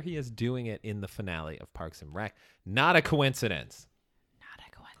 And here he is doing it in the finale of Parks and Rec. Not a coincidence. Not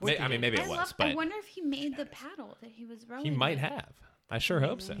a coincidence. I mean, maybe it was, I but wonder if he made the paddle that he was rowing. he might with. have. I sure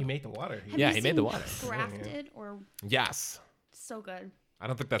hope so. He made the water. Have Yeah, you he made the seen water. Grafted or Yes. so good. I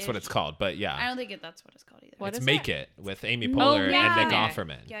don't think that's what Ish. it's called, but I yeah. don't think that's what it's called either. What It's is Make it? It with Amy Oh, Poehler yeah. and Nick Yeah.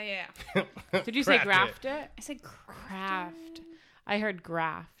 Offerman. Yeah. Did you say Craft it. graft it? I said Craft. I heard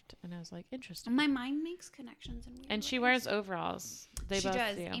graft, and I was like, interesting. My mind makes connections in weird And she ways. wears overalls. They she both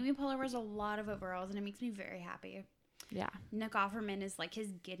does. do. Amy Poehler wears a lot of overalls, and it makes me very happy. Yeah. Nick Offerman is like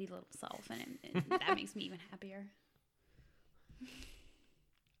his giddy little self, and that makes me even happier.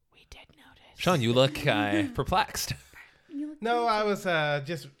 We did notice. Sean, you look perplexed. You look No, I was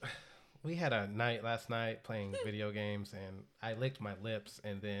we had a night last night playing video games, and I licked my lips,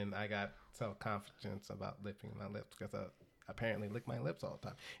 and then I got self-confidence about licking my lips because I apparently lick my lips all the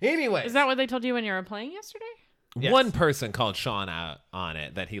time. Anyway, Is that what they told you when you were playing yesterday? Yes. One person called Sean out on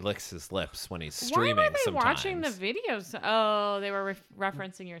it that he licks his lips when he's streaming. Why were they sometimes. watching the videos? Oh, they were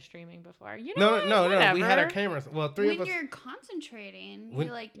referencing your streaming before. You know what? No. We had our Whatever. cameras. Well, three when of us. you're concentrating, When-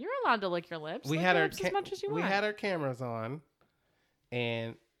 you're like, You're allowed to lick your lips. We Lick had your our lips as much as you we want. had our cameras on,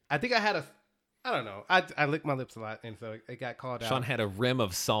 and I think I had I don't know. I lick my lips a lot, and so it got called Sean out. had a rim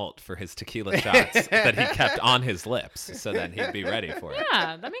of salt for his tequila shots that he kept on his lips, so then he'd be ready for it.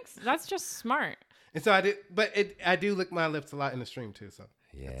 Yeah, that's just smart. And so I did, but I do lick my lips a lot in the stream too. So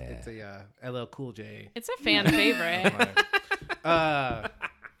Yeah. it's a LL Cool J. It's a fan favorite.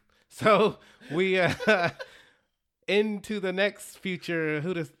 So we into the next future.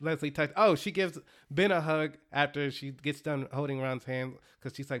 Who does Leslie touch? Oh, she gives Ben a hug after she gets done holding Ron's hand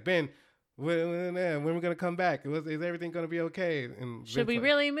because she's like, Ben, when are we gonna come back? Is everything gonna be okay? And Should Ben's we like,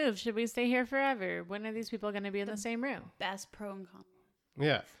 really move? Should we stay here forever? When are these people going to be in the same room? Best pro and con.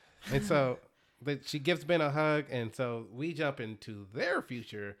 Yeah, and so but she gives Ben a hug, and so we jump into their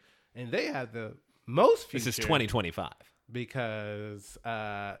future, and they have the most future. This is 2025. Because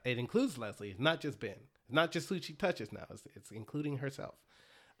it includes Leslie, not just Ben, not just who she touches now. It's including herself.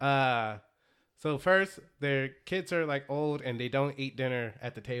 So first, their kids are like old and they don't eat dinner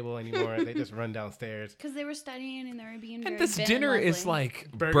at the table anymore. They just run downstairs. Because they were studying and they were being And very this Ben dinner and is Leslie.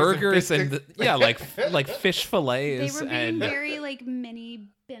 like Burgers burgers and and yeah, like fish They fillets were being and very like mini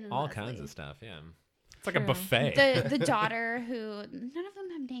Ben and all Leslie. kinds of stuff. Yeah, it's like a True. buffet. The daughter who none of them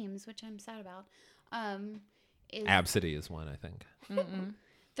have names, which I'm sad about. Is Absidy is one, I think. Mm-mm.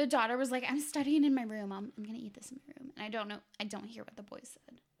 the daughter was like, I'm studying in my room. I'm gonna eat this in my room. And I don't know. I don't hear what the boys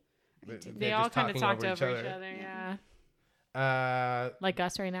said. They're They all just kind of talking talked over each other. Yeah. Like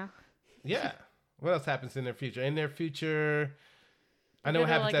us right now. Yeah. What else happens in their future? In their future, I know Go what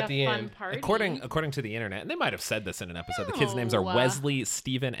to, happens like, at a the fun end. Party. According to the internet, and they might have said this in an episode. The kids' names are No. Wesley,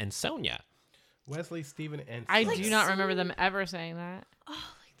 Steven, and Sonia. Wesley, Steven, and I Sonia. do not remember them ever saying that, Oh,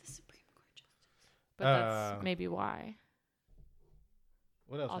 like the Supreme Court justice. but that's maybe why.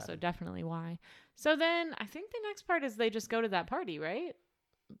 What else? Also, happened? definitely why. So then I think the next part is they just go to that party, right?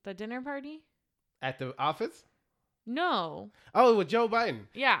 The dinner party? At the office? No. Oh, with Joe Biden.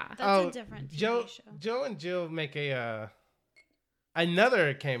 That's Yeah. Oh, a different TV Joe, show. Joe and Jill make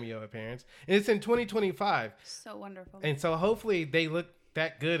another cameo appearance, and it's in 2025. So wonderful. And so hopefully they look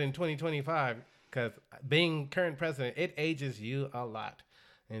that good in 2025 because being current president, it ages you a lot.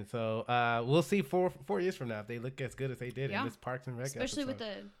 And so we'll see 4 years from now if they look as good as they did Yeah. in this Parks and Rec Especially with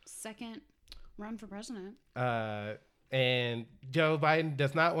episode. the second run for president. And Joe Biden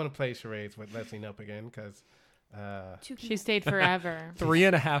does not want to play charades with Leslie Knope again because She stayed forever.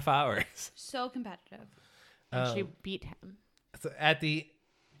 3.5 hours. So competitive. And she beat him. so at the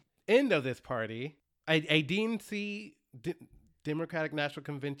end of this party, a DNC Democratic National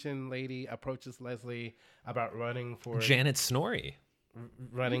Convention lady approaches Leslie about running for Janet Snorri.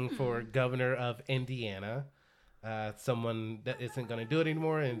 for governor of Indiana. Someone that isn't going to do it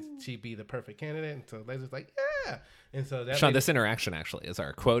anymore, and she'd be the perfect candidate. And so Leslie's like, yeah. And so that Sean, made- this interaction actually is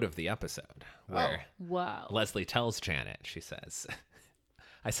our quote of the episode, where Whoa. Leslie tells Janet, she says,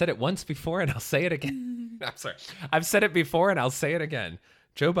 I said it once before and I'll say it again. I'm sorry. I've said it before and I'll say it again.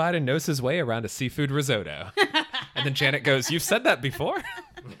 Joe Biden knows his way around a seafood risotto. And then Janet goes, you've said that before?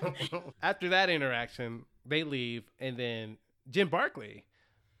 After that interaction, they leave, and then Jim Barkley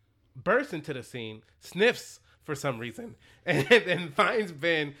bursts into the scene, sniffs for some reason, and then finds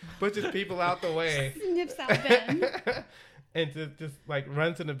Ben, pushes people out the way, Sniffs out Ben. and just like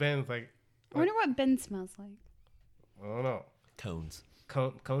runs into Ben's like, I wonder what Ben smells like. I don't know, Cones.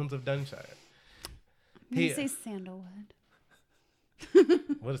 cones of Dunshire. I'm gonna He- say sandalwood.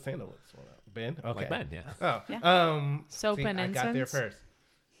 What is sandalwood smell like? Ben? Okay. Like Ben, yeah. Oh, Yeah. Soap see, and I got there incense? first.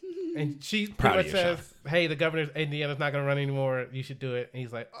 And she Proud pretty of much you, says, "Hey, the governor of Indiana's not going to run anymore. You should do it." And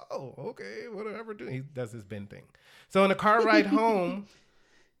he's like, "Oh, okay, whatever." Do he does his Ben thing. So in the car ride home,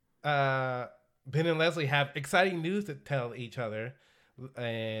 Ben and Leslie have exciting news to tell each other.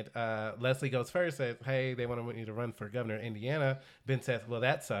 And Leslie goes first, says, "Hey, they want me to run for governor of Indiana." Ben says, "Well,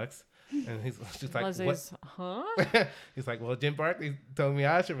 that sucks." And she's like, Leslie's, huh? "What?" He's like, "Well, Jim Barkley told me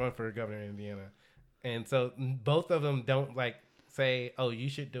I should run for governor of Indiana." And so both of them don't like say, "Oh, you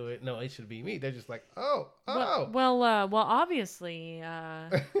should do it." No, it should be me. They're just like, "Oh." Well, obviously,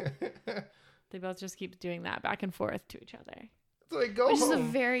 they both just keep doing that back and forth to each other. So they go Which is a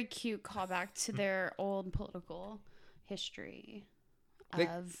home. very cute callback to their old political history They-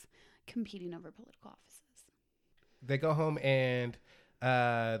 of competing over political offices. They go home and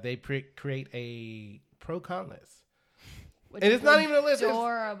they create a pro-con list. Which And is it's not even a list.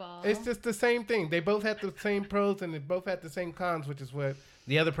 adorable. It's just the same thing. They both have the same pros and they both have the same cons, which is what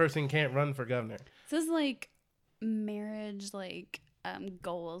the other person can't run for governor. This is like marriage, like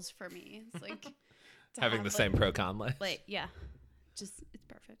goals for me. It's like to Having have, the like- same pro-con list. Like yeah, just it's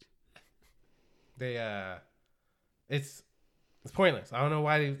perfect. They it's pointless. I don't know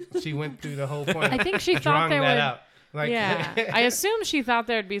why she went through the whole point. I think she of thought drawing there that would. out. Like, Yeah. I assume she thought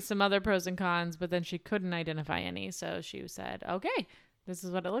there'd be some other pros and cons, but then she couldn't identify any. So she said, okay, this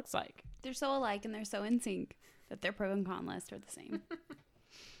is what it looks like. They're so alike and they're so in sync that their pro and con list are the same.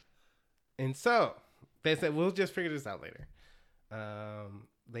 And so they said, we'll just figure this out later.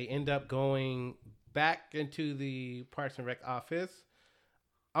 They end up going back into the Parks and Rec office.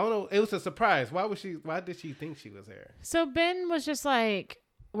 I don't know. It was a surprise. Why did she think she was there? So Ben was just like,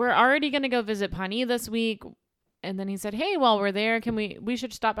 we're already going to go visit Pawnee this week. And then he said, hey, while we're there, we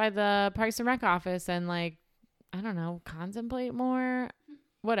should stop by the Parks and Rec office and like, I don't know, contemplate more,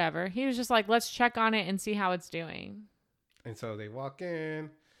 whatever. He was just like, let's check on it and see how it's doing. And so they walk in,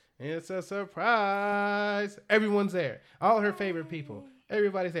 and it's a surprise. Everyone's there. All her favorite people.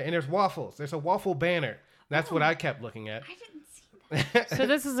 Everybody's there. And there's waffles. There's a waffle banner. That's what I kept looking at. I didn't see that. So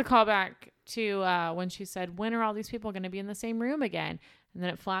this is a callback to when she said, when are all these people going to be in the same room again? And then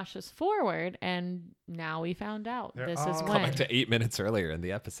it flashes forward, and now we found out They're this is all- Call when. back to 8 minutes earlier in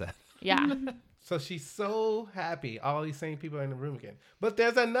the episode. Yeah. So she's so happy all these same people are in the room again. But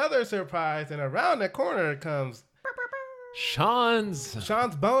there's another surprise, and around the corner comes Sean's.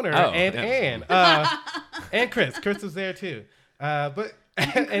 Sean's boner Oh, and yeah. Anne. And Chris. Chris was there too.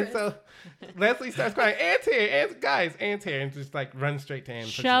 And so Leslie starts crying, Anne's here, Anne's here, and just like runs straight to Anne.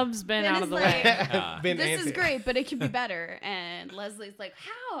 Shoves Ben Ben out is of the like, way. Ben, this Anne's is here. great, but it could be better. And Leslie's like,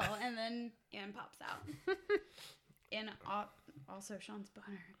 how? And then Anne pops out. And also Sean's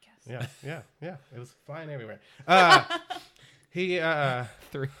boner, I guess. Yeah. It was flying everywhere. He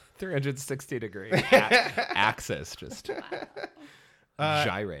 360 degree axis just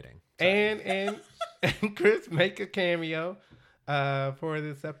gyrating. and Chris make a cameo for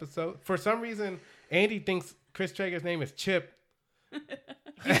this episode. For some reason, Andy thinks Chris Traeger's name is Chip.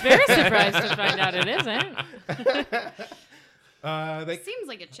 He's very surprised to find out it isn't. Seems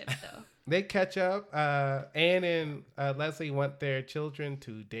like a chip, though. They catch up. Anne and Leslie want their children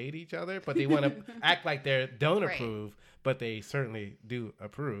to date each other, but they want to act like they don't Right. approve, but they certainly do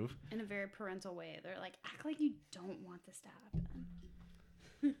approve. In a very parental way. They're like, act like you don't want this to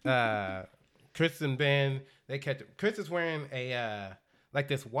happen. Chris and Ben, they catch up. Chris is wearing a like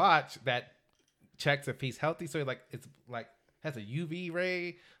this watch that checks if he's healthy. So it's like has a UV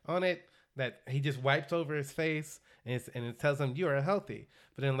ray on it that he just wipes over his face, and it tells him you are healthy.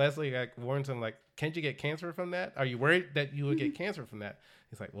 But then Leslie like warns him like, can't you get cancer from that? Are you worried that you would get cancer from that?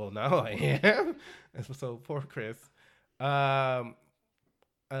 He's like, well, no, I am. And so poor Chris.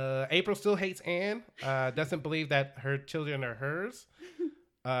 April still hates Anne. Doesn't believe that her children are hers.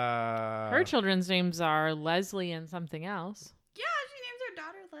 Her children's names are Leslie and something else. Yeah, she names her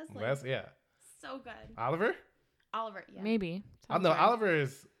daughter Leslie. Yeah. So good. Oliver? Oliver, yeah. Maybe. Oh, Sounds no, right. Oliver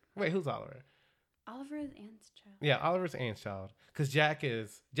is. Wait, who's Oliver? Oliver is Anne's child. Yeah, Oliver's Anne's child. Because Jack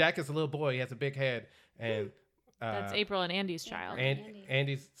is a little boy. He has a big head, and That's April and Andy's child And Andy.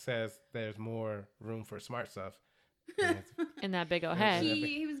 Andy says there's more room for smart stuff. And in that big old head.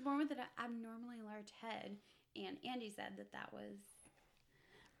 He was born with an abnormally large head, and Andy said that was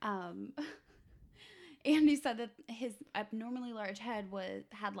Andy said that his abnormally large head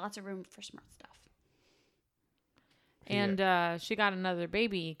had lots of room for smart stuff. And she got another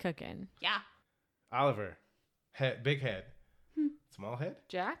baby cooking. Yeah. Oliver, big head, small head.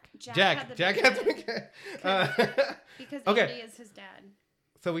 Jack? Jack had the has big a big head. because Okay. Andy is his dad.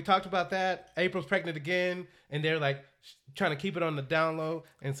 So we talked about that. April's pregnant again, and they're like trying to keep it on the down low.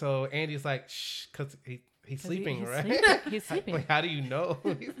 And so Andy's like, shh, because he's sleeping, he's right? sleeping. He's sleeping. Like, how do you know?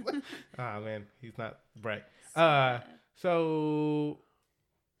 Oh man, he's not bright. So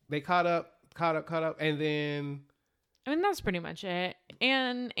they caught up, and then I mean, that's pretty much it.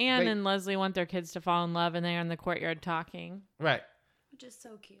 Anne and Leslie want their kids to fall in love, and they're in the courtyard talking. right. Which is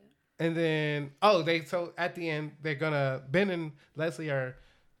so cute. And then, so at the end, Ben and Leslie are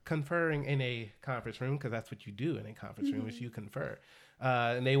conferring in a conference room, because that's what you do in a conference room, is you confer.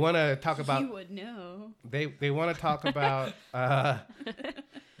 And they want to talk about, You would know. they want to talk about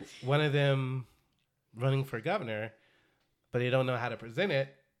one of them running for governor, but they don't know how to present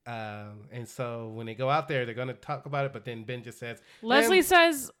it. And so when they go out there, they're going to talk about it, but then Ben just says, Leslie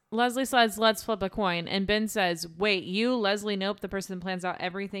says, let's flip a coin. And Ben says, wait, you, Leslie Nope, the person that plans out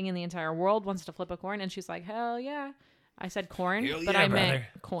everything in the entire world, wants to flip a coin? And she's like, hell yeah. I said corn, Hell but yeah, I meant brother.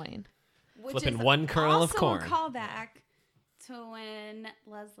 coin. Which Flipping is one kernel of corn. Also a callback to when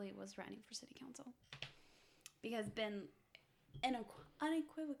Leslie was running for city council, because Ben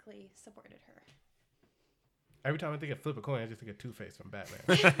unequivocally supported her. every time I think of flip a coin, I just think of Two-Face from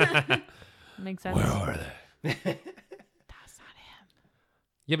Batman. Makes sense. Where are they? That's not him.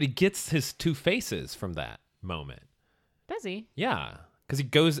 Yeah, but he gets his two faces from that moment. Does he? Yeah,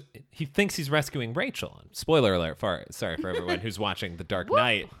 because he thinks he's rescuing Rachel. Spoiler alert! Sorry for everyone who's watching The Dark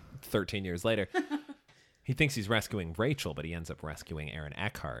Knight 13 years later. He thinks he's rescuing Rachel, but he ends up rescuing Aaron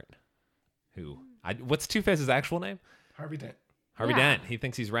Eckhart, what's Two-Face's actual name? Harvey Dent. Harvey Yeah. Dent. He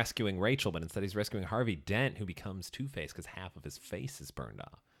thinks he's rescuing Rachel, but instead he's rescuing Harvey Dent, who becomes Two-Face because half of his face is burned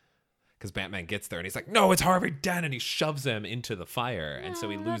off. Because Batman gets there and he's like, no, it's Harvey Dent, and he shoves him into the fire, and so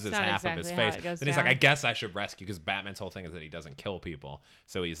he No, that's loses not half of his exactly how face. it goes Then he's like, down. I guess I should rescue, because Batman's whole thing is that he doesn't kill people.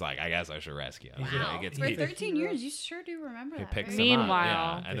 So he's like, I guess I should rescue him. You know, Wow. he gets For he 13 years, you sure do remember he that. picks right? him up,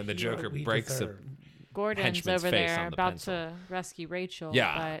 Meanwhile- yeah. And then the hero Joker we breaks a deserve. Gordon's henchman's over face there on the about pencil. to rescue Rachel.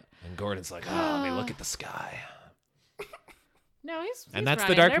 yeah, But and Gordon's like, oh, let me look at the sky. no, he's And that's running.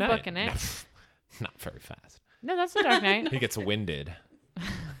 the Dark They're Knight. booking it. Not very fast. No, that's the Dark Knight. He gets winded.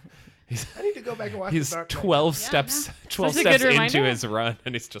 I need to go back and watch He's the Dark Knight. 12 Yeah, steps, no. 12 Such a good steps into reminder. his run,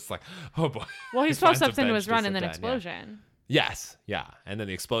 and he's just like, oh boy. Well, he's He 12 finds a steps into bench his to run sit and then down, yeah. explosion. Yes, yeah. And then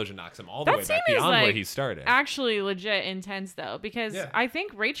the explosion knocks him all the That way back scene is, beyond where like, he started. Actually, legit intense though, because Yeah. I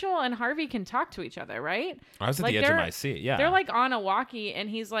think Rachel and Harvey can talk to each other, right? I was at like, the edge of they're- my seat, yeah. They're like on a walkie, and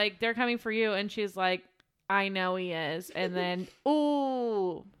he's like, "They're coming for you," and she's like, "I know he is." And then,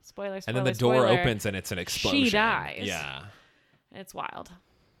 ooh, spoiler, and then the door spoiler, opens and it's an explosion. dies. Yeah. It's wild.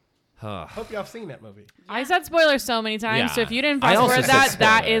 Ugh. Hope y'all seen that movie. I said spoilers so many times, so Yeah. if you didn't I fast also forward said that,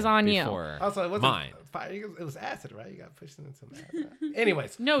 that spoiler is on you. before Also, it wasn't mine. fire. It was acid, right? You got pushed into some acid.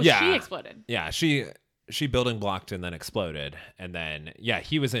 Anyways, No, Yeah. she exploded. Yeah, she building blocked and then exploded, and then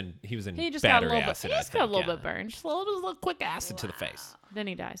he was in He just got a battery little bit. acid. He I just got a think, little yeah. bit burned. Just a little quick acid to the face. Then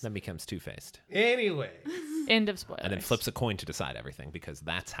he dies. Then becomes Two-Faced, anyway, End of spoilers. and then flips a coin to decide everything because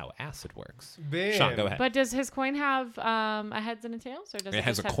that's how acid works. Ben. Sean, go ahead. But does his coin have a heads and a tails, or does it, It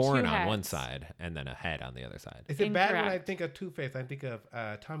has a just have corn two on one heads? side and then a head on the other side. Is it bad when I Incorrect. think of Two-Face? I think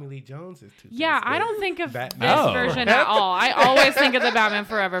of Tommy Lee Jones as Two-Face. Yeah, I don't think of Batman. this Oh. version at all. I always think of the Batman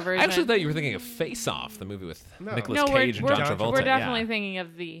Forever version. I actually thought you were thinking of Face Off, the movie with No. Nicolas no, Cage and we're, John Travolta. we're definitely yeah. thinking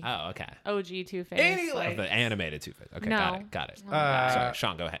of the Oh, okay. OG Two-Face. Anyway. Of the animated Two-Face. Okay, No. got it. Oh, Sorry,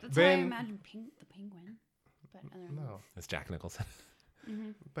 Sean, go ahead. That's how I Ben- imagine the penguin. But other than No, It's Jack Nicholson.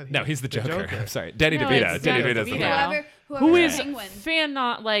 but No, he's the Joker. I'm sorry. Danny No, DeVito. it's Danny Danny DeVito's the DeVito. Joker. whoever Who the is penguin.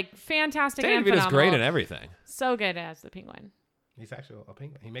 fantastic Danny and DeVito's phenomenal. great in everything. So good as the penguin. he's actually a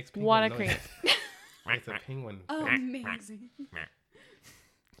penguin. He makes penguin What a noises. creep. It's a penguin. Amazing.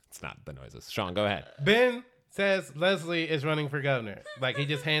 It's not the noises. Sean, go ahead. Ben says Leslie is running for governor. Like he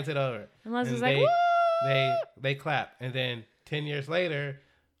just hands it over. And Leslie's And like, they clap, and then 10 years later,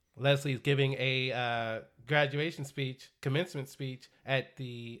 Leslie's giving a graduation speech, commencement speech at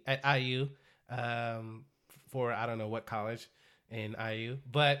IU, for I don't know what college in IU,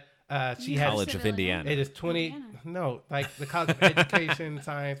 but she has College of Indiana. it is 20 Indiana. no like the College of Education,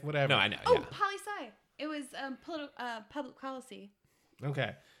 Science, whatever. No, I know. Oh, Yeah. poli sci. It was public policy.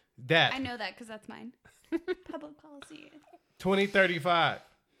 Okay, that I know that because that's mine. Public policy. 2035.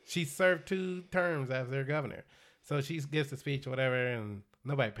 She served 2 terms as their governor. So she gives a speech, whatever, and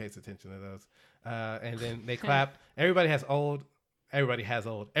nobody pays attention to those. And then they clap. Everybody has old. Everybody has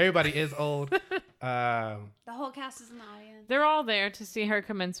old. Everybody is old. The whole cast is in the audience. they're all there to see her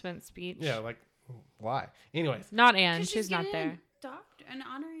commencement speech. Yeah, like, why? Anyways, Not Anne. 'Cause She's not getting there. An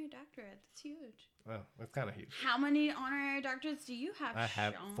honorary doctorate. That's huge. well, it's kind of huge. How many honorary doctorates do you have? I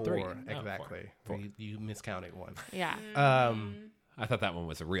have Sean? 4, Three. Oh, exactly. four. You miscounted one. Yeah. I thought that one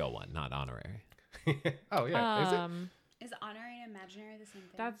was a real one, not honorary. Oh, yeah. Is it? Is honorary and imaginary the same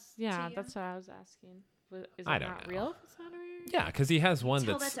thing? That's yeah. you? That's what I was asking. Is it I don't not know. real? If it's honorary? Yeah, because he has one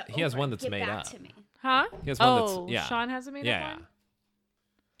Tell that's that to he has Oprah. one that's Get made back up. to me. Huh? He has one Oh, that's yeah. Sean hasn't made Yeah. up one.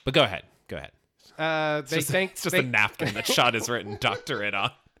 But go ahead. Go ahead. They It's think just they, a napkin that Sean has written doctorate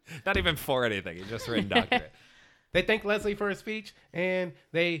on. Not even for anything. He just written doctorate. They thank Leslie for her speech, and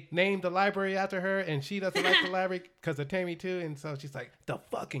they named the library after her, and she doesn't like the library because of Tammy too, and so she's like, the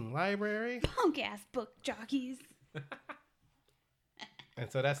fucking library? Punk ass book jockeys. And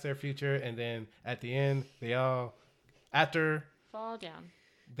so that's their future, and then at the end, they all, after Fall down.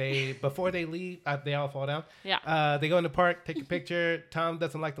 before they leave, they all fall down. Yeah. They go in the park, take a picture. Tom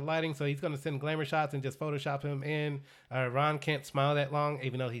doesn't like the lighting, so he's going to send glamour shots and just Photoshop him in. Ron can't smile that long,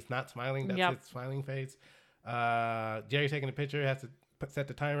 even though he's not smiling. That's Yep. his smiling face. Jerry taking a picture, has to set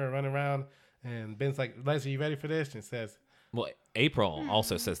the timer and run around. And Ben's like, Leslie, you ready for this? And says, Well, April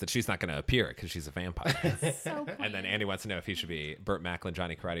also says that she's not going to appear because she's a vampire. So And then Andy wants to know if he should be Burt Macklin,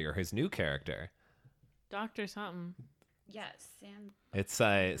 Johnny Karate, or his new character. Doctor something. Yes, Sam. It's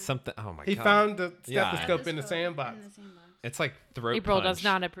something. Oh my he god! found the Yeah. stethoscope in the sandbox. In the sandbox. It's like throat April punch. does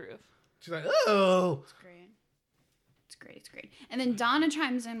not approve. She's like, oh. It's great. It's great. It's great. And then Donna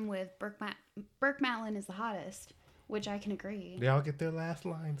chimes in with Burke Matlin is the hottest, which I can agree. They all get their last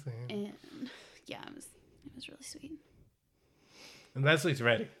lines in. And yeah, it was really sweet. And Leslie's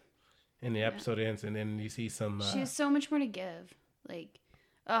ready. And the episode ends, and then you see some... She has so much more to give. Like,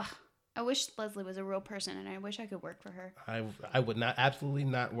 I wish Leslie was a real person, and I wish I could work for her. I would not, absolutely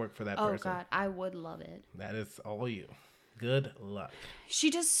not work for that Oh, person. God, I would love it. That is all you. Good luck. She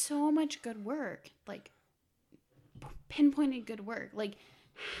does so much good work. Like, pinpointed good work. Like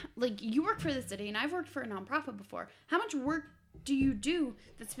you work for the city, and I've worked for a nonprofit before. How much work do you do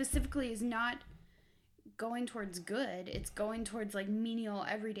that specifically is not going towards good? It's going towards, like, menial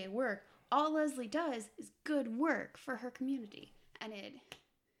everyday work. All Leslie does is good work for her community. And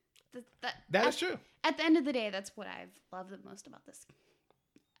That is true. At the end of the day, that's what I've loved the most about this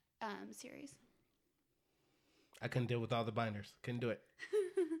series. I couldn't deal with all the binders. Couldn't do it.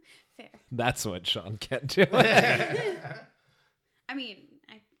 Fair. That's what Sean can't do. I mean,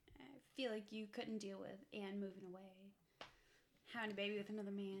 I feel like you couldn't deal with Anne moving away, having a baby with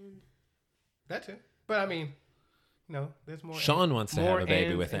another man. That too. But I mean, there's more. Sean wants to have a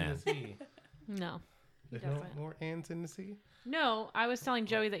baby Anns with in Anne. the sea. No. There's doesn't. more Anns in the sea. No, I was telling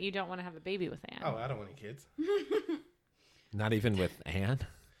Joey that you don't want to have a baby with Anne. Oh, I don't want any kids. Not even with Anne?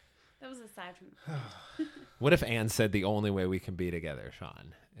 That was aside from. What if Anne said the only way we can be together,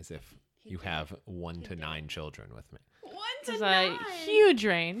 Sean, is if you did. have 1 to 9 children with me? 1 It's to a 9. huge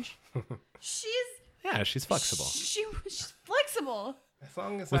range. She's Yeah, she's flexible. she's flexible. As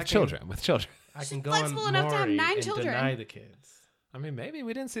long as With children. I can go flexible on enough to have Maury 9 and children. deny the kids. I mean, maybe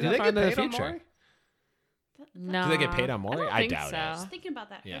we didn't see Do that they far get into the paid on future. Maury? No. Do they get paid on Maury? don't I think doubt so. it. I was thinking about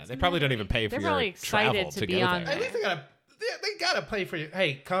that. Yeah, It's they probably don't Maury. even pay for They're your probably excited travel to to be go on there. At least they gotta play for you.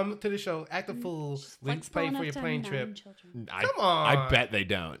 Hey, come to the show, act a fool. She's We flexible pay enough for your to have plane 9 trip. children. Come on. I bet they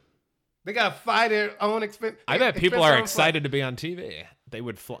don't. They gotta fly their own expense. I bet people expense are their own excited to be on TV. They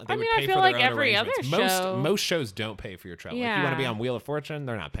would. They I would mean, pay I feel for like their own every other arrangements. show- Most shows don't pay for your travel. If you want to be Yeah. on Wheel of Fortune,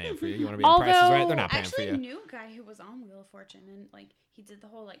 they're not paying for you. You want to be on Price is Right, they're not I paying for actually you. knew a guy who was on Wheel of Fortune, and like he did the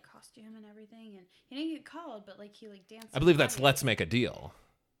whole like costume and everything, and he didn't get called, but like he like danced. I believe in that's the Let's audience. Make a Deal,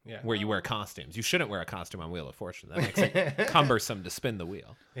 Yeah. where you wear costumes. You shouldn't wear a costume on Wheel of Fortune. That makes it cumbersome to spin the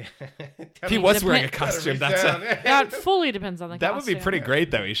wheel. If he was wearing a costume, that's That fully depends on the that would be costume. pretty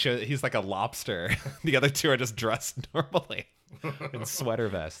great though. He's like a lobster. The other two are just dressed normally in sweater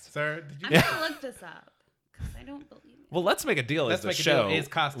vests. Sir, did you I'm gonna look this up because I don't believe it. Well, Let's Make a Deal Let's is the Make a Deal show is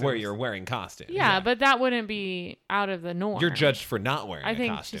costumes. where you're wearing costumes. Yeah, but that wouldn't be out of the norm. You're judged for not wearing I a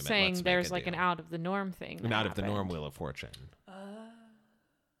think costume. she's at saying Let's Make there's a like an Deal. out of the norm thing. An that out of the norm happened. Wheel of Fortune.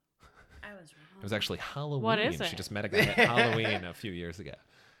 I was wrong. It was actually Halloween. What is She it? just met a guy at Halloween a few years ago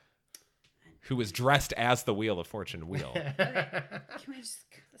who was dressed as the Wheel of Fortune wheel. Can we just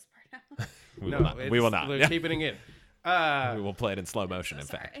cut this part out? We will not. We will not. We're Yeah. keeping it in. We will play it in slow motion, in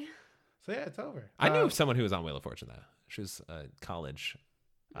Sorry. fact. So yeah, it's over. I knew someone who was on Wheel of Fortune, though. She was college.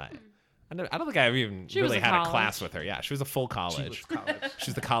 I don't think I ever even She was really a had a college. class with her. Yeah, she was a full She college. was college.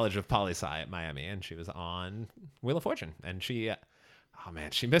 She's the College of Poli-Sci at Miami, and she was on Wheel of Fortune. And she, oh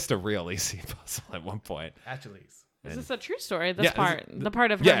man, she missed a real easy puzzle at one point. Actually, Is this a true story? This Yeah, part, is it- the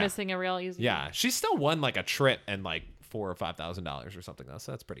part of her yeah. missing a real easy. Yeah, she still won like a trip and like $4,000 or $5,000 or something though,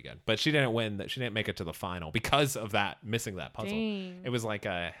 so that's pretty good. But she didn't win. That she didn't make it to the final because of that missing that puzzle. Dang. It was like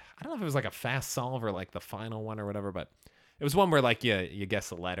I don't know if it was like a fast solve or like the final one or whatever, but it was one where like you guess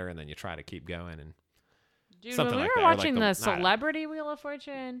the letter and then you try to keep going and Dude, something when we like were that, or like watching the- the I don't know. Celebrity Wheel of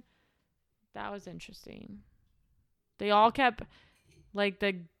Fortune, that was interesting. They all kept, like,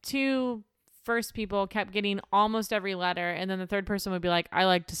 the two first people kept getting almost every letter, and then the third person would be like, I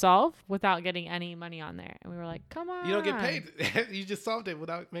like to solve, without getting any money on there. And we were like, come on. you don't get paid. You just solved it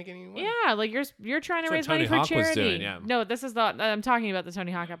without making any money. Yeah, like you're trying to That's raise what money Tony for Hawk was charity. doing, yeah. No, this is the I'm talking about the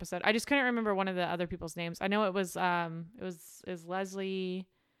Tony Hawk episode. I just couldn't remember one of the other people's names. I know it was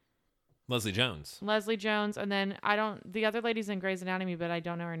Leslie Jones. Jones, and then the other lady's in Grey's Anatomy, but I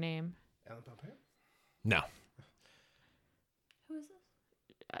don't know her name. Ellen Pompeo? No. Who is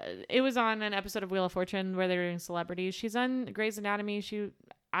this? It was on an episode of Wheel of Fortune where they were doing celebrities. She's on Grey's Anatomy.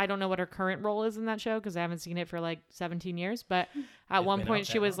 I don't know what her current role is in that show because I haven't seen it for like 17 years. But at It's one been point, out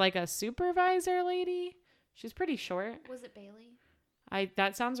she that was long. like a supervisor lady. She's pretty short. Was it Bailey?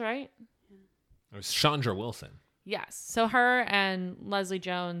 That sounds right. It was Chandra Wilson. Yes. So her and Leslie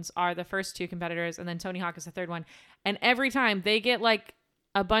Jones are the first two competitors, and then Tony Hawk is the third one. And every time they get like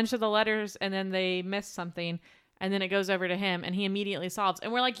a bunch of the letters and then they miss something, and then it goes over to him and he immediately solves.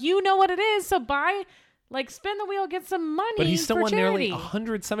 And we're like, you know what it is, so spin the wheel, get some money. But he still for won charity. nearly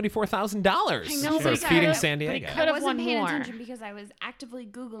 $174,000 I know, for but feeding I- San but he Diego. could have I wasn't won paying more. attention because I was actively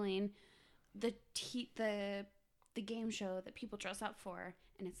Googling the game show that people dress up for,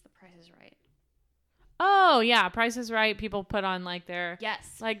 and it's The Price is Right. Oh yeah, Price is Right. People put on like their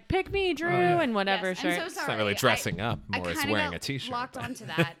Yes. like pick me Drew yeah. and whatever Yes, shirt. I'm so sorry. It's not really dressing up, I more as kinda wearing got a t-shirt. locked but- onto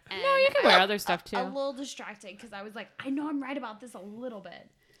that. And No, you can wear other stuff too. A little distracted because I was like, I know I'm right about this a little bit.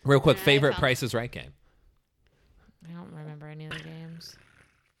 Real quick, I favorite found- Price is Right game? I don't remember any of the games.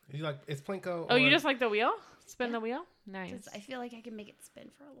 You like it's Plinko? Oh, you or- just like the wheel? Spin the wheel? Nice. Because I feel like I can make it spin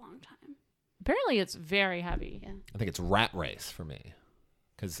for a long time. Apparently, it's very heavy. Yeah. I think it's Rat Race for me.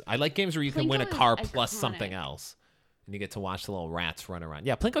 Because I like games where you can win a Plinko is car plus something iconic. else. And you get to watch the little rats run around.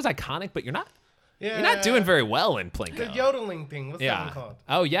 Yeah, Plinko's iconic, but you're not Yeah. doing very well in The Plinko. yodeling thing. What's that Yeah. one called?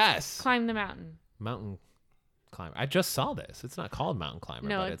 Oh, yes. Climb the mountain. Mountain Climber. I just saw this. It's not called Mountain Climber.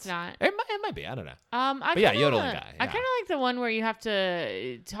 No, but it's not. It might be. I don't know. I yeah, kinda- yodeling guy, I yeah. kind of like the one where you have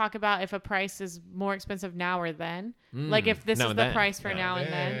to talk about if a price is more expensive now or then. Like if this now is and the then. price for Now now and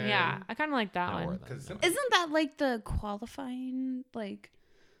and then. then. Yeah, I kind of like that Now or one. then. 'Cause Isn't that like the qualifying? Like,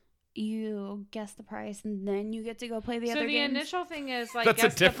 you guess the price and then you get to go play the So other the games? initial thing is like That's a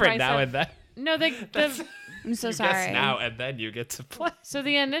guess the different price now of- and then. No, the I'm so You sorry. guess now and then you get to play. so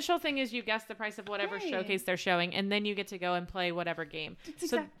the initial thing is you guess the price of whatever Right. showcase they're showing, and then you get to go and play whatever game. That's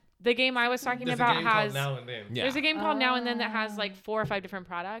So exact- the game I was talking There's a about game called has Now and Then. Yeah. there's a game called Now and Then that has Oh. like 4 or 5 different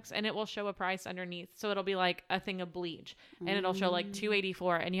products, and it will show a price underneath. So it'll be like a thing of bleach, and it'll show like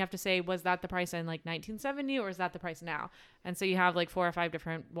 $2.84, and you have to say, was that the price in like 1970 or is that the price now? And so you have like 4 or 5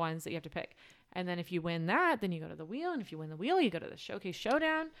 different ones that you have to pick. And then if you win that, then you go to the wheel, and if you win the wheel, you go to the showcase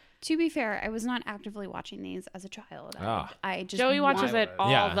showdown. To be fair, I was not actively watching these as a child. Ah. I just Joey watches it all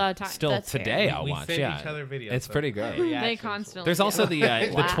yeah. the time. Still That's fair. today We- I'll we watch. send Yeah. each other videos It's of pretty our great. They reactions. constantly. There's also the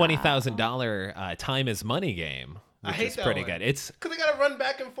Wow. $20,000 time is money game, I which hate is that pretty one. good. It's Because they gotta run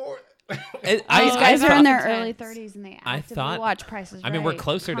back and forth. it, Oh, These I guys are thought- in their intense. early 30s and they I actively thought- watch Prices I mean, we're Right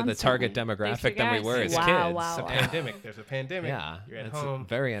closer to the target constantly. demographic than we guys. were as Wow, kids. wow, so- wow. Pandemic. There's a pandemic. Yeah, You're at it's home.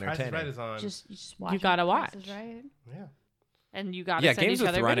 very Price is entertaining. Right is on. You just watch gotta Price is watch. Right. yeah. and you got to Yeah, send games each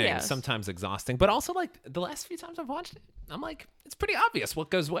with other running videos. sometimes exhausting, but also like the last few times I've watched it, I'm like, it's pretty obvious what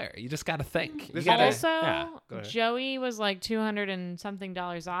goes where. You just got to think. You This gotta, Also, yeah. Go ahead. Joey was like $200 and something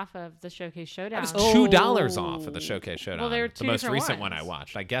off of the showcase showdown. I was Oh. $2 off at the showcase showdown. there were the two most different recent one I ones.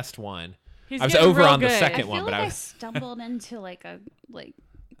 watched. I guessed one. He's I was getting over real on the good. second I feel one, but like I I was stumbled into like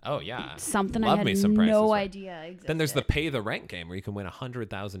oh yeah, something Love I me had some Price is no Right. idea existed. Then there's the pay the rent game where you can win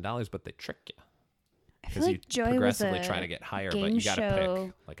 $100,000, but they trick you I feel because you like Joey was progressively a try to get higher, game but you got to show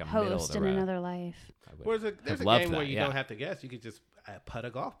pick like a middle of host the in road. another life. I would There's have a loved game that, where you yeah. don't have to guess. You could just putt a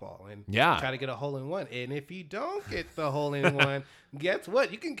golf ball and Yeah. try to get a hole in one. And if you don't get the hole in one, guess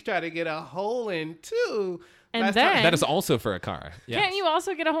what? You can try to get a hole in two. And Last then- time- That is also for a car. Yes. Can't you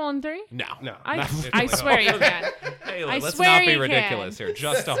also get a hole in 3? No. No. I Definitely swear you not. can. Hey, I let's swear not be you ridiculous can. here.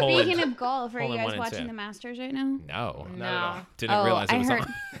 Just a hole in. Speaking of golf, are hole you in guys one and watching two. the Masters right now? No. Not at all. No. Didn't Oh, realize it I was heard-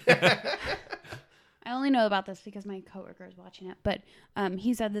 on. I only know about this because my coworker is watching it, but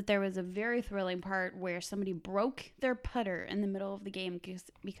he said that there was a very thrilling part where somebody broke their putter in the middle of the game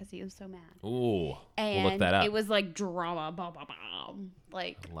because he was so mad. Ooh. And we'll look that up. it was like drama, blah, blah, blah.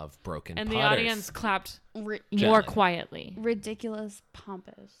 Like I love broken And the putters. audience clapped ri- more Jelly. quietly. ridiculous,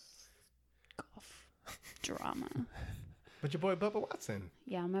 pompous golf drama. But your boy Bubba Watson.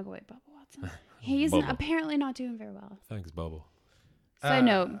 Yeah, my boy Bubba Watson. He's Bubba. apparently not doing very well. Thanks, Bobo. Side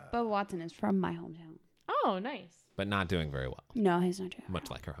note, Bubba Watson is from my hometown. Oh, nice. But not doing very well, No, he's not doing much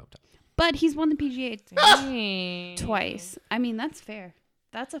like her hometown. But he's won the PGA Dang. twice. I mean, that's fair.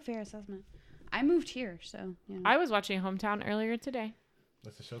 That's a fair assessment. I moved here, so yeah. I was watching Hometown earlier today.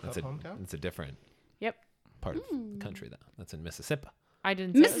 That's a show called That's a, Hometown. it's a different Yep. part of the country, though. That's in Mississippi. I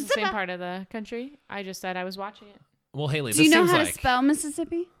didn't say it was the Mississippi. same part of the country. I just said I was watching it. Well, Haley, Do this you know seems how like to spell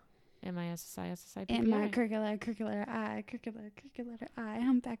Mississippi? M-I-S-S-I-S-S-I-P-P-I. In my curricular I,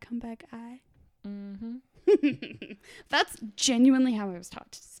 humpback, I. Mm-hmm. That's genuinely how I was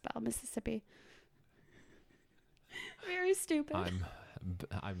taught to spell Mississippi. Very stupid.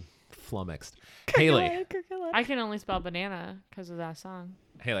 I'm flummoxed. Haley, Curricula. I can only spell banana because of that song.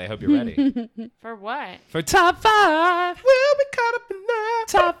 Haley, I hope you're ready For what? for top 5. We'll be caught up in that.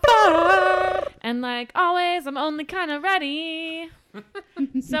 Top 5. And like always, I'm only kind of ready.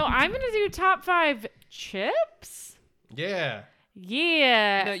 So I'm going to do top 5 chips. Yeah.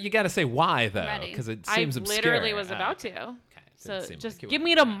 Yeah. No, you got to say why though, Ready. because it I seems obscure. literally was Oh, about okay. to. Okay. So Didn't seem just like you give would.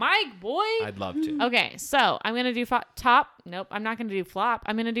 me the mic, boy. I'd love to. Okay, so I'm going to do top. Nope, I'm not going to do flop.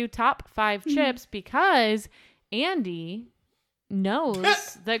 I'm going to do top 5 chips because Andy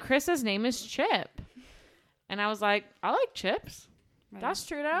knows that Chris's name is Chip. And I was like, I like chips. That's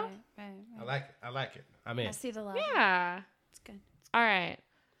true, though. I like it. I like it. I'm in. I see the love. Yeah. It's good. All right.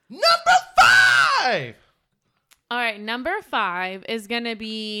 Number 5. All right, number 5 is going to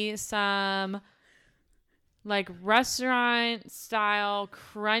be some like restaurant style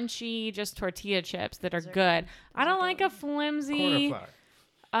crunchy just tortilla chips that are Those are good. good. I don't are like good. a flimsy. Corn flour.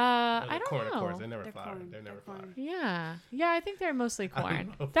 I don't corn, know. of course. They're never They're flour. corn. They're never They're flour. corn. Yeah, I think they're mostly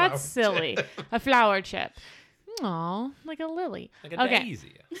corn. know, That's flour silly. A flour chip. Aw, like a lily. Like a Okay.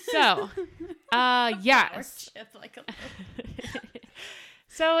 daisy. So, yes. Chip like a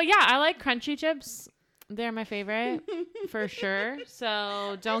So yeah, I like crunchy chips. They're my favorite for sure.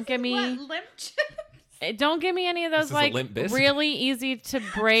 So don't give me limp chip. don't give me any of This those is a like Limp Bizkit. really easy to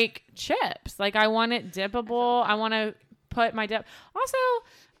break chips. Like I want it dippable. I want to put my dip. Also,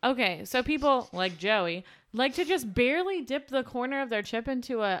 okay, so people like Joey like to just barely dip the corner of their chip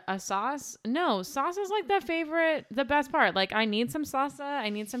into a sauce. No, sauce is like the best part. Like I need some salsa, I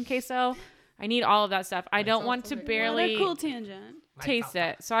need some queso, I need all of that stuff. I don't want to salsa. barely What a cool tangent. taste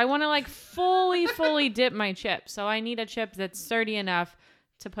it. So I want to like fully dip my chip. So I need a chip that's sturdy enough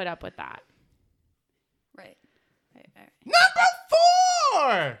to put up with that. Right. Number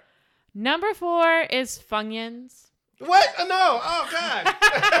 4. Number 4 is Funyuns. What? Oh, no. Oh, God.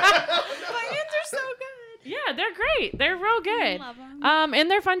 Funyuns are so good. Yeah, they're great. They're real good. Love 'em.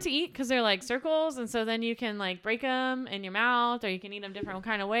 And they're fun to eat because they're like circles, and so then you can like break them in your mouth, or you can eat them different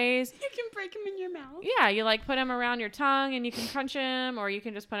kind of ways. You can break them in your mouth. Yeah, you like put them around your tongue, and you can crunch them, or you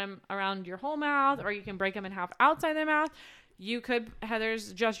can just put them around your whole mouth, or you can break them in half outside their mouth. You could,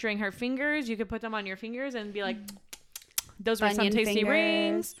 Heather's gesturing her fingers. You could put them on your fingers and be like, "Those were some Funyun tasty fingers.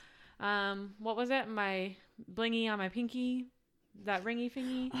 rings." What was it? My blingy on my pinky, that ringy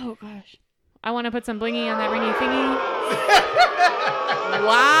thingy. Oh gosh. I want to put some blingy on that ringy thingy.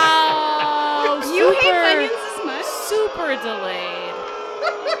 Wow. You hate Funyuns this much? Super delayed.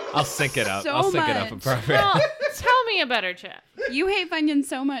 I'll sync it up. So I'll sync it up much. appropriately. Well, tell me a better chip. You hate Funyuns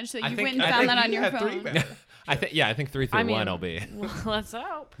so much that I you think- went and I found think that on you your had 3 phone. better. I think 3 through I mean, 1 will be Let's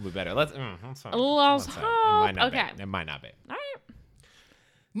hope. better. Let's hope. Let's It might hope. not Okay. be. It might not be. All right.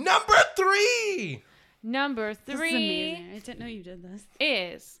 Number 3. Number This is 3 amazing. I didn't know you did this.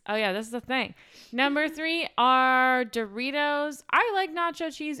 is, oh yeah, this is the thing. Number 3 are Doritos. I like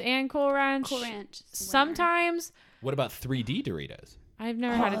nacho cheese and Cool Ranch. Cool Ranch. is the winner. Sometimes What about 3D Doritos? I've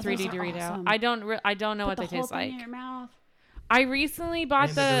never had a Oh, 3D those are Dorito. awesome. I don't know Put what the they whole taste thing like. in your mouth. I recently bought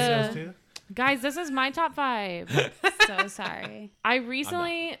And the Doritos, the too? guys. This is my top 5. So sorry. I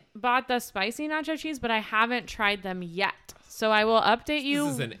recently bought the spicy nacho cheese, but I haven't tried them yet. So I will update you.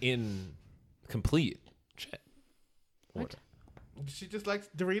 This is an incomplete chip. What? She just likes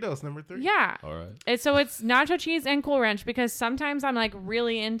Doritos, number 3. Yeah. All right. It's nacho cheese and Cool Ranch because sometimes I'm like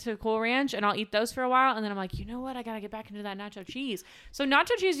really into Cool Ranch and I'll eat those for a while and then I'm like, you know what? I got to get back into that nacho cheese. So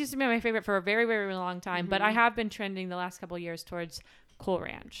nacho cheese used to be my favorite for a very, very long time, but I have been trending the last couple of years towards Cool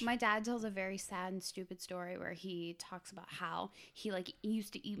Ranch. My dad tells a very sad and stupid story where he talks about how he like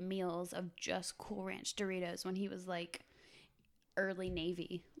used to eat meals of just Cool Ranch Doritos when he was like early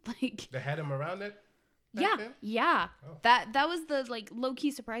Navy. Like They had him around it? yeah, then? yeah. Oh. That was the like low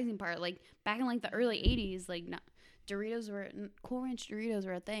key surprising part. Like back in like the early '80s, like Cool Ranch Doritos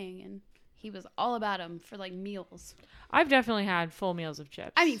were a thing, and he was all about them for like meals. I've definitely had full meals of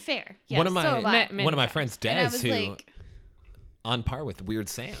chips. I mean, fair. Yeah, One of so my have I. Ma- one of my times. friends, And I Des, was who like, on par with Weird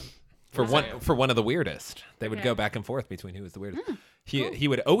Sam. For Weird one Sam. for one of the weirdest. They would Okay. go back and forth between who was the weirdest. Hmm, He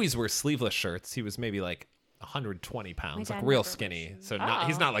would always wear sleeveless shirts. He was maybe like 120 pounds, dad like real never wears skinny. shoes. So not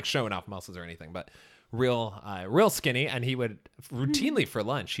he's Oh. not like showing off muscles or anything, but real skinny. And he would routinely for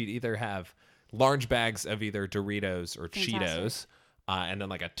lunch he'd either have large bags of either Doritos or Fantastic. Cheetos, and then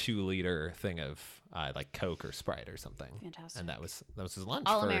like a 2-liter thing of like Coke or Sprite or something. Fantastic. And that was his lunch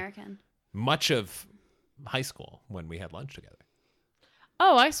all for American. much of high school when we had lunch together.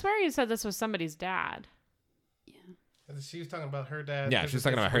 Oh, I swear you said this was somebody's dad. She was talking about her dad. Yeah, This she was is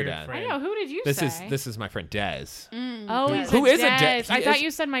talking this about her weird dad. friend. I know. Who did you say? This is my friend Des. Oh, he's Who a is a Des. dad? He I thought is- you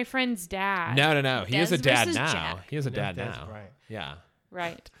said my friend's dad. No. He is a Des dad versus now. Jack. He is a Yeah, dad that's now. right. Yeah.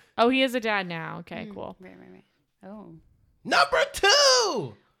 Right. Oh, he is a dad now. Okay, cool. Right. Oh. Number 2.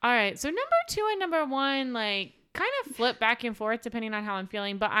 All right. So number 2 and number 1, like, kind of flip back and forth depending on how I'm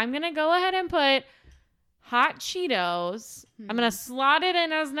feeling. But I'm gonna go ahead and put hot Cheetos. I'm gonna slot it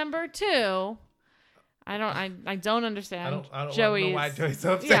in as number 2. I don't understand. I don't Joey's. know why Joey's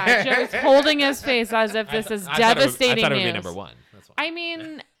so upset. Yeah, Joey's holding his face as if this is devastating I thought it would be news. number 1. That's why. I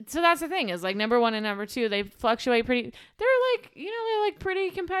mean, so that's the thing is like number 1 and number 2, they fluctuate pretty. They're like, they're like pretty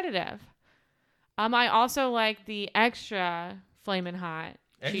competitive. I also like the extra flamin' hot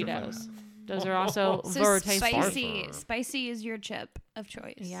Extra Cheetos. Those are also So very tasty. spicy is your chip of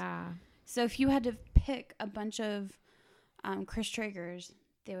choice. Yeah. So if you had to pick a bunch of Chris Traegers,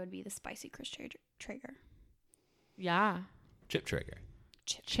 they would be the spicy Chris Traeger. Yeah. Chip Trigger.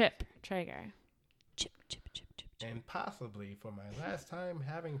 Chip Traeger. Chip. And possibly for my last time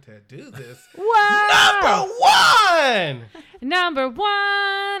having to do this, Wow! number 1! Number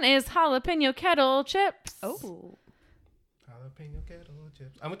 1 is jalapeno kettle chips. Oh. Jalapeno kettle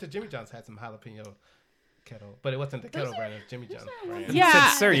chips. I went to Jimmy John's, had some jalapeno kettle, but it wasn't the kettle brand, it was Jimmy John's brand. Yeah,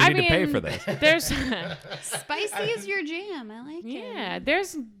 Said, sir, you I need to pay mean, for this. There's Spicy is your jam. I like it. yeah,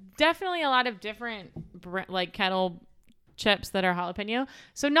 there's definitely a lot of different like kettle chips that are jalapeno.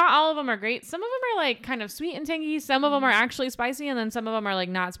 So not all of them are great. Some of them are like kind of sweet and tangy. Some of them are actually spicy, and then some of them are like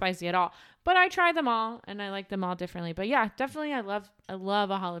not spicy at all. But I tried them all, and I like them all differently. But yeah, definitely, I love a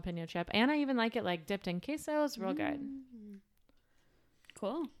jalapeno chip, and I even like it like dipped in queso. It's real good.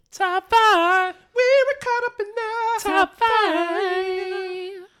 Cool. Top 5. We were caught up in that. Top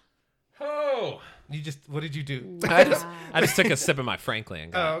 5. Oh. What did you do? I just took a sip of my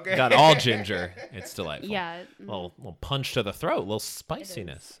Franklin and got all ginger. It's delightful. Yeah. Little punch to the throat, a little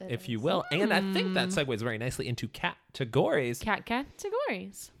spiciness, It if you is. will. And I think that segues very nicely into categories. Cat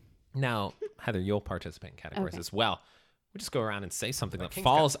categories. Now, Heather, you'll participate in categories Okay. as well. We just go around and say something that King's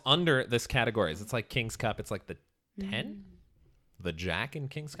falls under this categories. It's like King's Cup. It's like the 10, the Jack in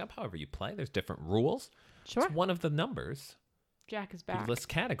King's Cup. However you play, there's different rules. Sure. It's one of the numbers. Jack is We back. list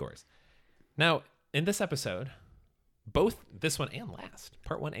categories. Now, in this episode, both this one and last,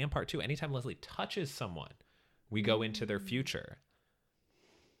 part 1 and part 2, anytime Leslie touches someone, we go into their future.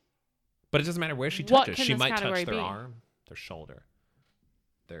 But it doesn't matter where she What touches. can She this might touch category their be? arm, their shoulder,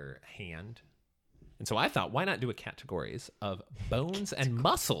 their hand. And so I thought, why not do a categories of bones and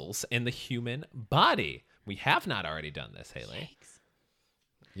muscles in the human body? We have not already done this, Haley.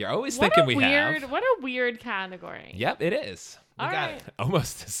 You're always thinking we have. What a weird category. Yep, it is. All got right. it.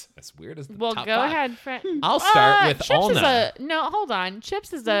 Almost as weird as the Well, top go 5. ahead, friend. I'll start with Chips Alna. No, hold on.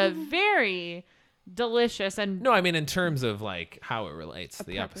 Chips is a very delicious and No, I mean in terms of like how it relates to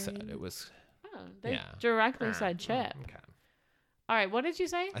the episode. Appropriate. It was they yeah. directly said chip. okay. All right, what did you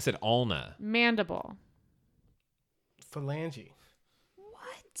say? I said ulna. Mandible. Phalange.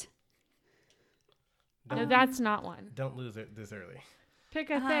 What? No, that's not one. Don't lose it this early. Pick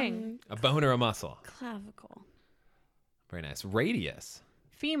a thing. A bone or a muscle. Clavicle. Very nice. Radius.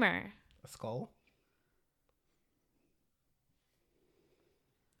 Femur. A skull.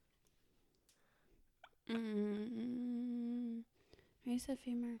 You said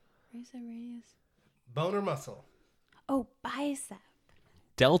femur. You said radius. Bone or muscle. Oh, bicep.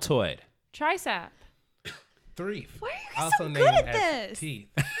 Deltoid. Tricep. 3. Why are you Also so named good at as this? teeth.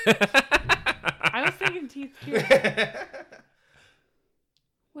 I was thinking teeth too.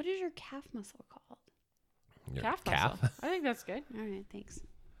 What is your calf muscle called? Your Calf muscle. I think that's good. All right, thanks.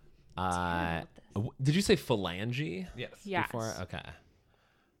 Uh, Terrible at this. did you say phalange? Yes. Yes. Before? Okay.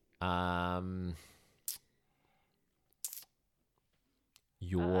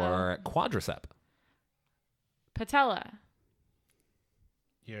 Your quadricep. Patella.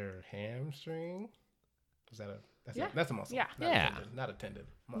 Your hamstring. Is that Yeah. that's a muscle. Yeah. Not Yeah. A tendon, not a tendon.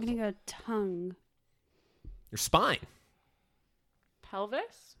 I'm Muscle. gonna go tongue. Your spine.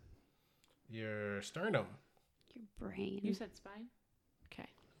 Pelvis. Your sternum. Your brain. You said spine. Okay.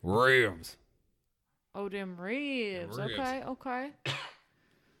 Ribs. Oh, them ribs. Ribs. Okay.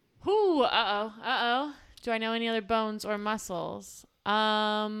 Whoo. Uh-oh. Do I know any other bones or muscles?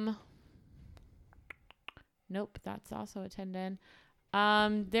 Nope. That's also a tendon.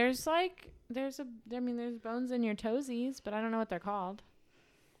 There's bones in your toesies, but I don't know what they're called.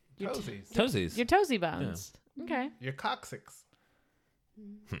 Toesies. Toesies. Your toesy bones. Okay. Your coccyx.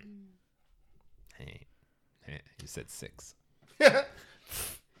 Hey, you said 6.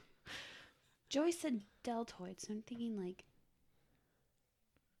 Joey said deltoid, so I'm thinking like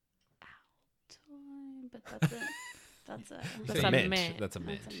altoid, but that's a that's a You That's say a midge. mint. That's a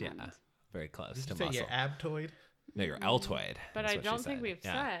That's midge. a Yeah. mint. Very close Did to you say muscle. your abtoid? No, your altoid. But is I what she don't think said. we've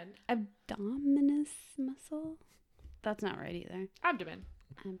Yeah. said abdominis muscle. That's not right either. abdomen.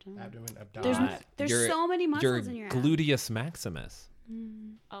 Abdomen. Abdomen, There's abdomen. there's your- so many Your muscles in your abdomen. gluteus maximus.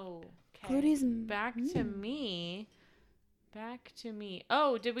 Oh. Gluteus. Back to me.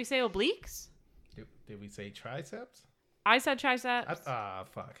 Oh, did we say obliques? Did we say triceps? I said triceps.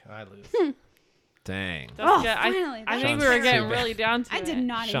 Fuck. I lose. Dang. That's Oh, good. finally, I that think was we were too getting bad. really down to I it. did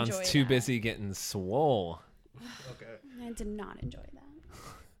not Sean's enjoy too that. busy getting swole. Okay. I did not enjoy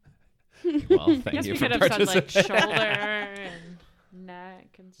that. Well, thank I guess you we for could have said like participating. shoulder and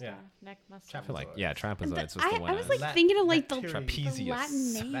neck and stuff. Yeah. Neck muscle. I feel like, yeah, trapezoids was the I one. was like Lat- thinking of like the Trapezius.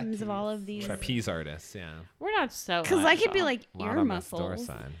 Latin names of all of these. trapeze artists, yeah. We're not so. Because I could be so. like ear Rhodomus muscles.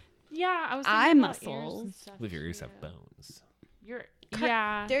 dorsi. Yeah, I was. eye thinking about ears and muscles. stuff, I believe your ears too. have bones. Your Cut-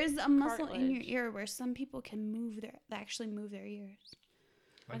 yeah. There's a muscle in your Cartilage. ear where some people can move they actually move their ears.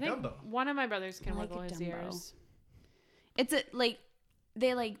 I Like think Dumbo. one of my brothers can Like wiggle a his Dumbo. ears. It's a like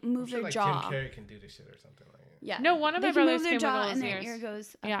they like move I'm sure their like jaw. Jim Carrey can do this shit or something like that. Yeah. No, one of They my can brothers move their can jaw wiggle and his their ears. ear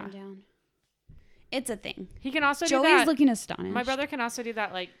goes up Yeah. and down. It's a thing. He can also do Joey's that. looking astonished. My brother can also do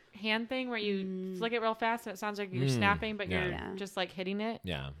that like hand thing where you flick it real fast and it sounds like you're snapping, but yeah. you're Yeah. just like hitting it.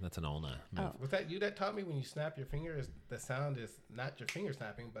 Yeah, that's an old move. Oh. Was that you that taught me when you snap your fingers? The sound is not your finger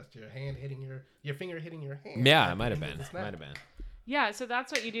snapping, but your hand hitting your finger hitting your hand. Yeah, it might have It's been. a snap. Might have been. Yeah, so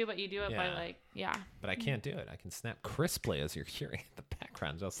that's what you do, but you do it by Yeah. like, yeah, But I can't do it. I can snap crisply as you're hearing in the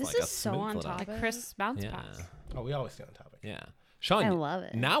background, just This like is a so smooth on little- top. like Chris bounce Yeah, pass. Oh, we always stay on topic. yeah. Sean, I love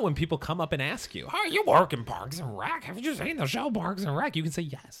it. Now, when people come up and ask you, "Oh, you work in Parks and Rec? Have you seen the show Parks and Rec?" You can say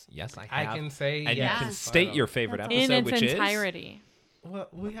yes, yes, I I have. can say and yes. you can state your favorite That's episode, In its which entirety. Well,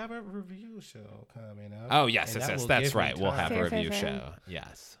 we have a review show coming up. is. Oh yes, and yes, that yes. will That's give me right. We'll time. have Fair, a fair, review fair. show.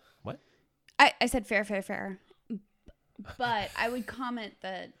 Yes. What? I said fair. But I would comment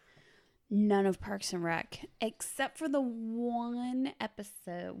that none of Parks and Rec, except for the one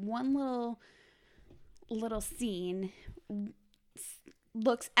episode, one little scene,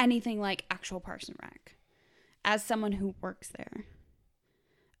 looks anything like actual Parks and Rec. As someone who works there,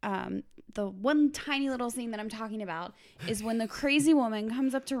 the one tiny little scene that I'm talking about is when the crazy woman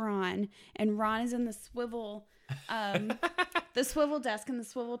comes up to Ron, and Ron is in the swivel desk and the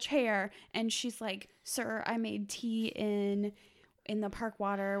swivel chair, and she's like, "Sir, I made tea in the park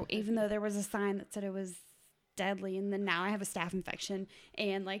water, even though there was a sign that said it was deadly, and then now I have a staph infection,"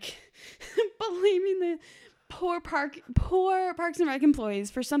 and like blaming the poor Parks and Rec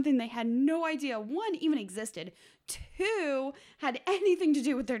employees for something they had no idea, one, even existed, two, had anything to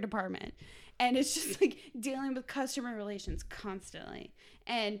do with their department. And it's just like dealing with customer relations constantly.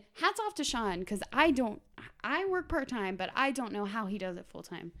 And hats off to Sean, because I work part-time, but I don't know how he does it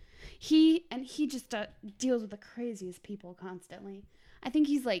full-time. He just deals with the craziest people constantly. I think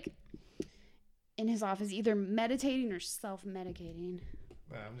he's like in his office either meditating or self-medicating.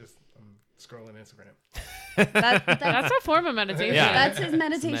 I'm scrolling Instagram. That's a form of meditation. Yeah. That's his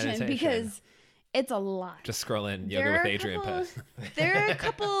meditation, meditation. because it's a lot. Just scroll in There Yoga are with a Adrian couple- post. There are a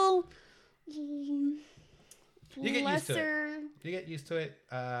couple You get used to it. lesser. You get used to it.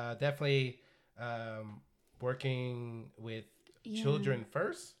 Definitely working with Yeah. children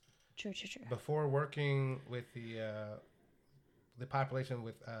first True. before working with the population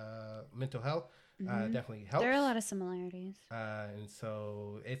with mental health. Definitely helps. There are a lot of similarities. And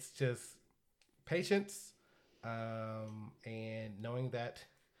so it's just patience and knowing that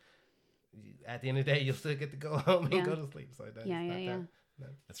at the end of the day you'll still get to go home and Yeah. go to sleep. So that's Yeah.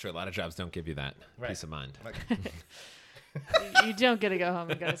 That's true. A lot of jobs don't give you that Right. peace of mind. Like, You don't get to go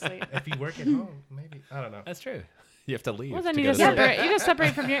home and go to sleep. if you work at home, maybe I don't know. That's true. You have to leave. Well, then to you go just to sleep. separate. You just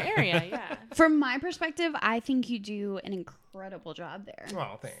separate from your area. Yeah. From my perspective, I think you do an incredible job there.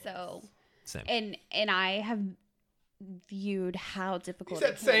 Oh, thanks. So, Same. and I have viewed how difficult You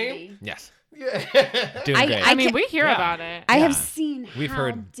it said can same? be. Yes. Yeah. Doing I- great. I mean, can't- we hear Yeah. about it. I have Yeah. seen We've how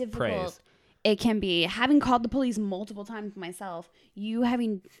heard difficult praise. it can be. Having called the police multiple times myself, you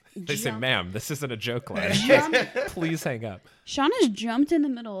having They say, jumped- "Ma'am, this isn't a joke line. Please hang up." Sean has jumped in the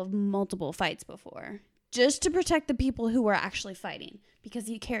middle of multiple fights before just to protect the people who are actually fighting, because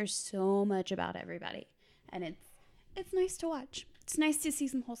he cares so much about everybody, and it's nice to watch. It's nice to see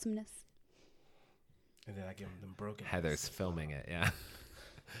some wholesomeness. And then I give them broken. Heather's filming it. Yeah.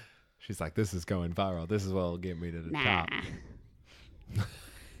 She's like, "This is going viral. This is what will get me to the Nah. top."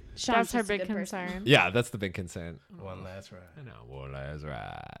 That's Sean's her just a big good person. concern. Yeah, that's the big concern. One last ride. I know. One last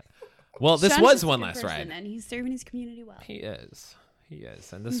ride. Well, this Sean's was just a one good last person, ride. and he's serving his community well. He is,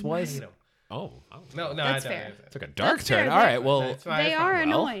 and this I was. hate 'em. Oh, No, That's I fair. don't. took a dark That's turn. fair. All right. Well, It's fine, They it's are fine.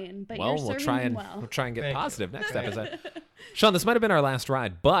 annoying, but you're we'll serving try them and well. we'll try and get Thank you. positive next episode. Sean, this might have been our last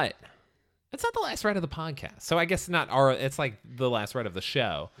ride, but it's not the last ride of the podcast. So I guess not our. It's like the last ride of the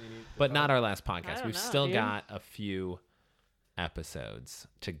show, but not our last podcast. don't We've know, still dude. got a few episodes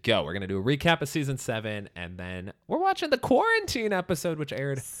to go. We're gonna do a recap of season 7, and then we're watching the quarantine episode, which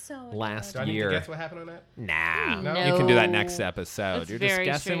aired So last Do I need to year. guess what happened on that? Nah, No. you can do that next episode. It's You're just very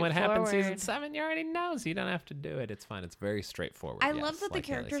guessing what happened season straightforward. 7. You already know, so you don't have to do it. It's fine. It's very straightforward. I yes, love that like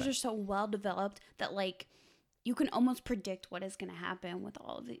the Haley characters said. are so well developed that like you can almost predict what is going to happen with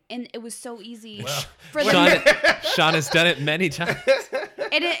all of it, and it was so easy Well, for Sean, them. Sean has done it many times.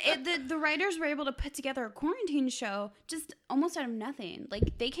 And the writers were able to put together a quarantine show just almost out of nothing.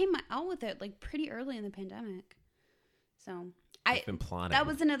 Like they came out with it like pretty early in the pandemic. So I've been plotting. that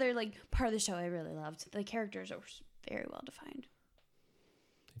was another like part of the show I really loved. The characters are very well defined.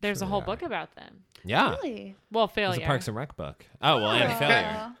 There's a Truly whole are. book about them. Yeah. Really? Well, There's failure. a Parks and Rec book. Oh, well, and Oh.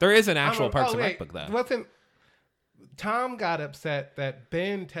 failure. There is an actual Oh, Parks and wait, Rec book, though. Wasn't Tom got upset that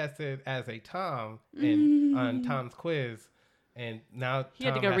Ben tested as a Tom on Tom's quiz, and now He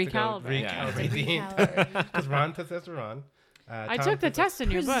had to Tom go has recalibrate. recalibrate the Recalibrate. because Ron tested Ron. I Tom took the tested- test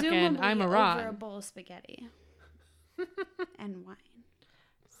in your book, and I'm a Presumably Ron. over a bowl of spaghetti and wine.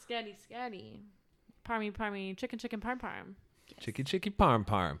 Scatty. Parmy, chicken, parm. Chicky parm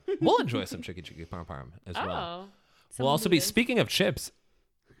parm. We'll enjoy some chicky parm parm as well. Oh. We'll also be Some speaking of chips.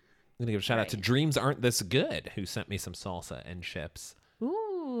 I'm gonna give a shout out to Right. Dreams Aren't This Good, who sent me some salsa and chips,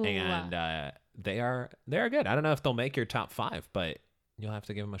 Ooh. and they are good. I don't know if they'll make your top 5, but you'll have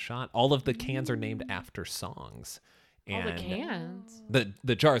to give them a shot. All of the cans are named after songs. all And the cans.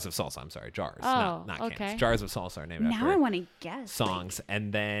 the jars of salsa. I'm sorry, jars, Oh, not okay. cans. Jars of salsa are named Now after I want to guess. songs,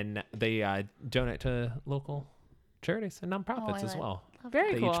 and then they donate to local charities and nonprofits I as like- well.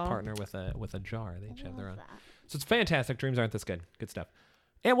 Very They cool. each partner with a jar. They each have their own. Love that. So it's fantastic. Dreams aren't this good. Good stuff.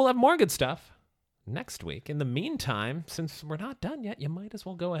 And we'll have more good stuff next week. In the meantime, since we're not done yet, you might as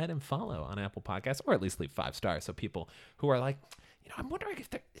well go ahead and follow on Apple Podcasts, or at least leave 5 stars. So people who are like, I'm wondering if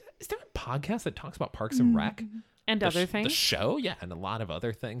is there a podcast that talks about Parks and Rec? And other things. The show, yeah, and a lot of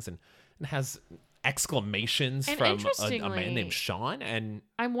other things, and has exclamations And from a interestingly- man named Sean. And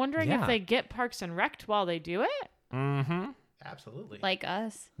I'm wondering Yeah. if they get Parks and Rec while they do it. Absolutely. Like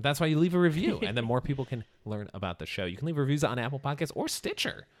us. that's why you leave a review, and then more people can learn about the show. You can leave reviews on Apple Podcasts or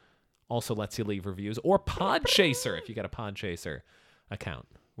Stitcher. Also lets you leave reviews, or Podchaser if you got a Podchaser account,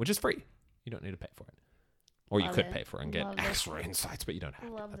 which is free. You don't need to pay for it. Or you Love could it. pay for it and get Love this. extra insights, but you don't have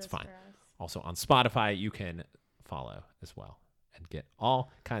to. Love That's this fine. for us. Also on Spotify, you can follow as well and get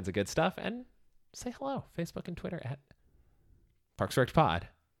all kinds of good stuff. And say hello, Facebook and Twitter at Parks Rec Pod.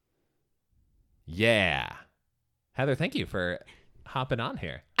 Yeah. Heather, thank you for hopping on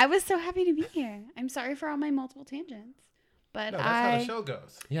here. I was so happy to be here. I'm sorry for all my multiple tangents, but No, that's how the show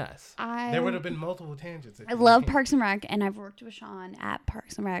goes. Yes. There would have been multiple tangents. if I you love came. Parks and Rec, and I've worked with Sean at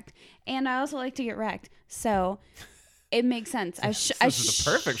Parks and Rec, and I also like to get wrecked. So it makes sense. This is the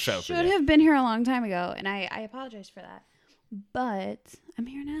perfect show for should you. have been here a long time ago, and I apologize for that. But I'm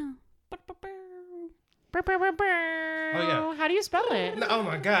here now. yeah. How do you spell it? No, oh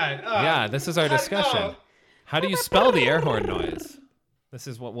my God. Yeah, this is our discussion. How do you spell the air horn noise? This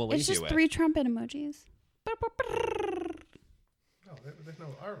is what we'll leave It's you just with. 3 trumpet emojis. No, there's no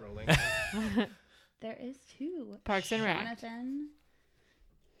R rolling. There is 2. Parks and Rec. Jonathan.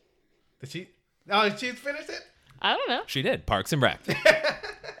 Did she? Oh, she's finished it? I don't know. She did. Parks and Rec.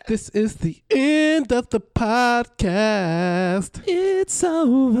 This is the end of the podcast. It's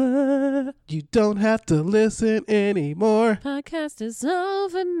over. You don't have to listen anymore. Podcast is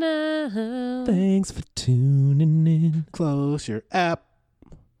over now. Thanks for tuning in. Close your app,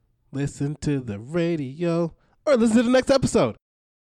 listen to the radio, or listen to the next episode.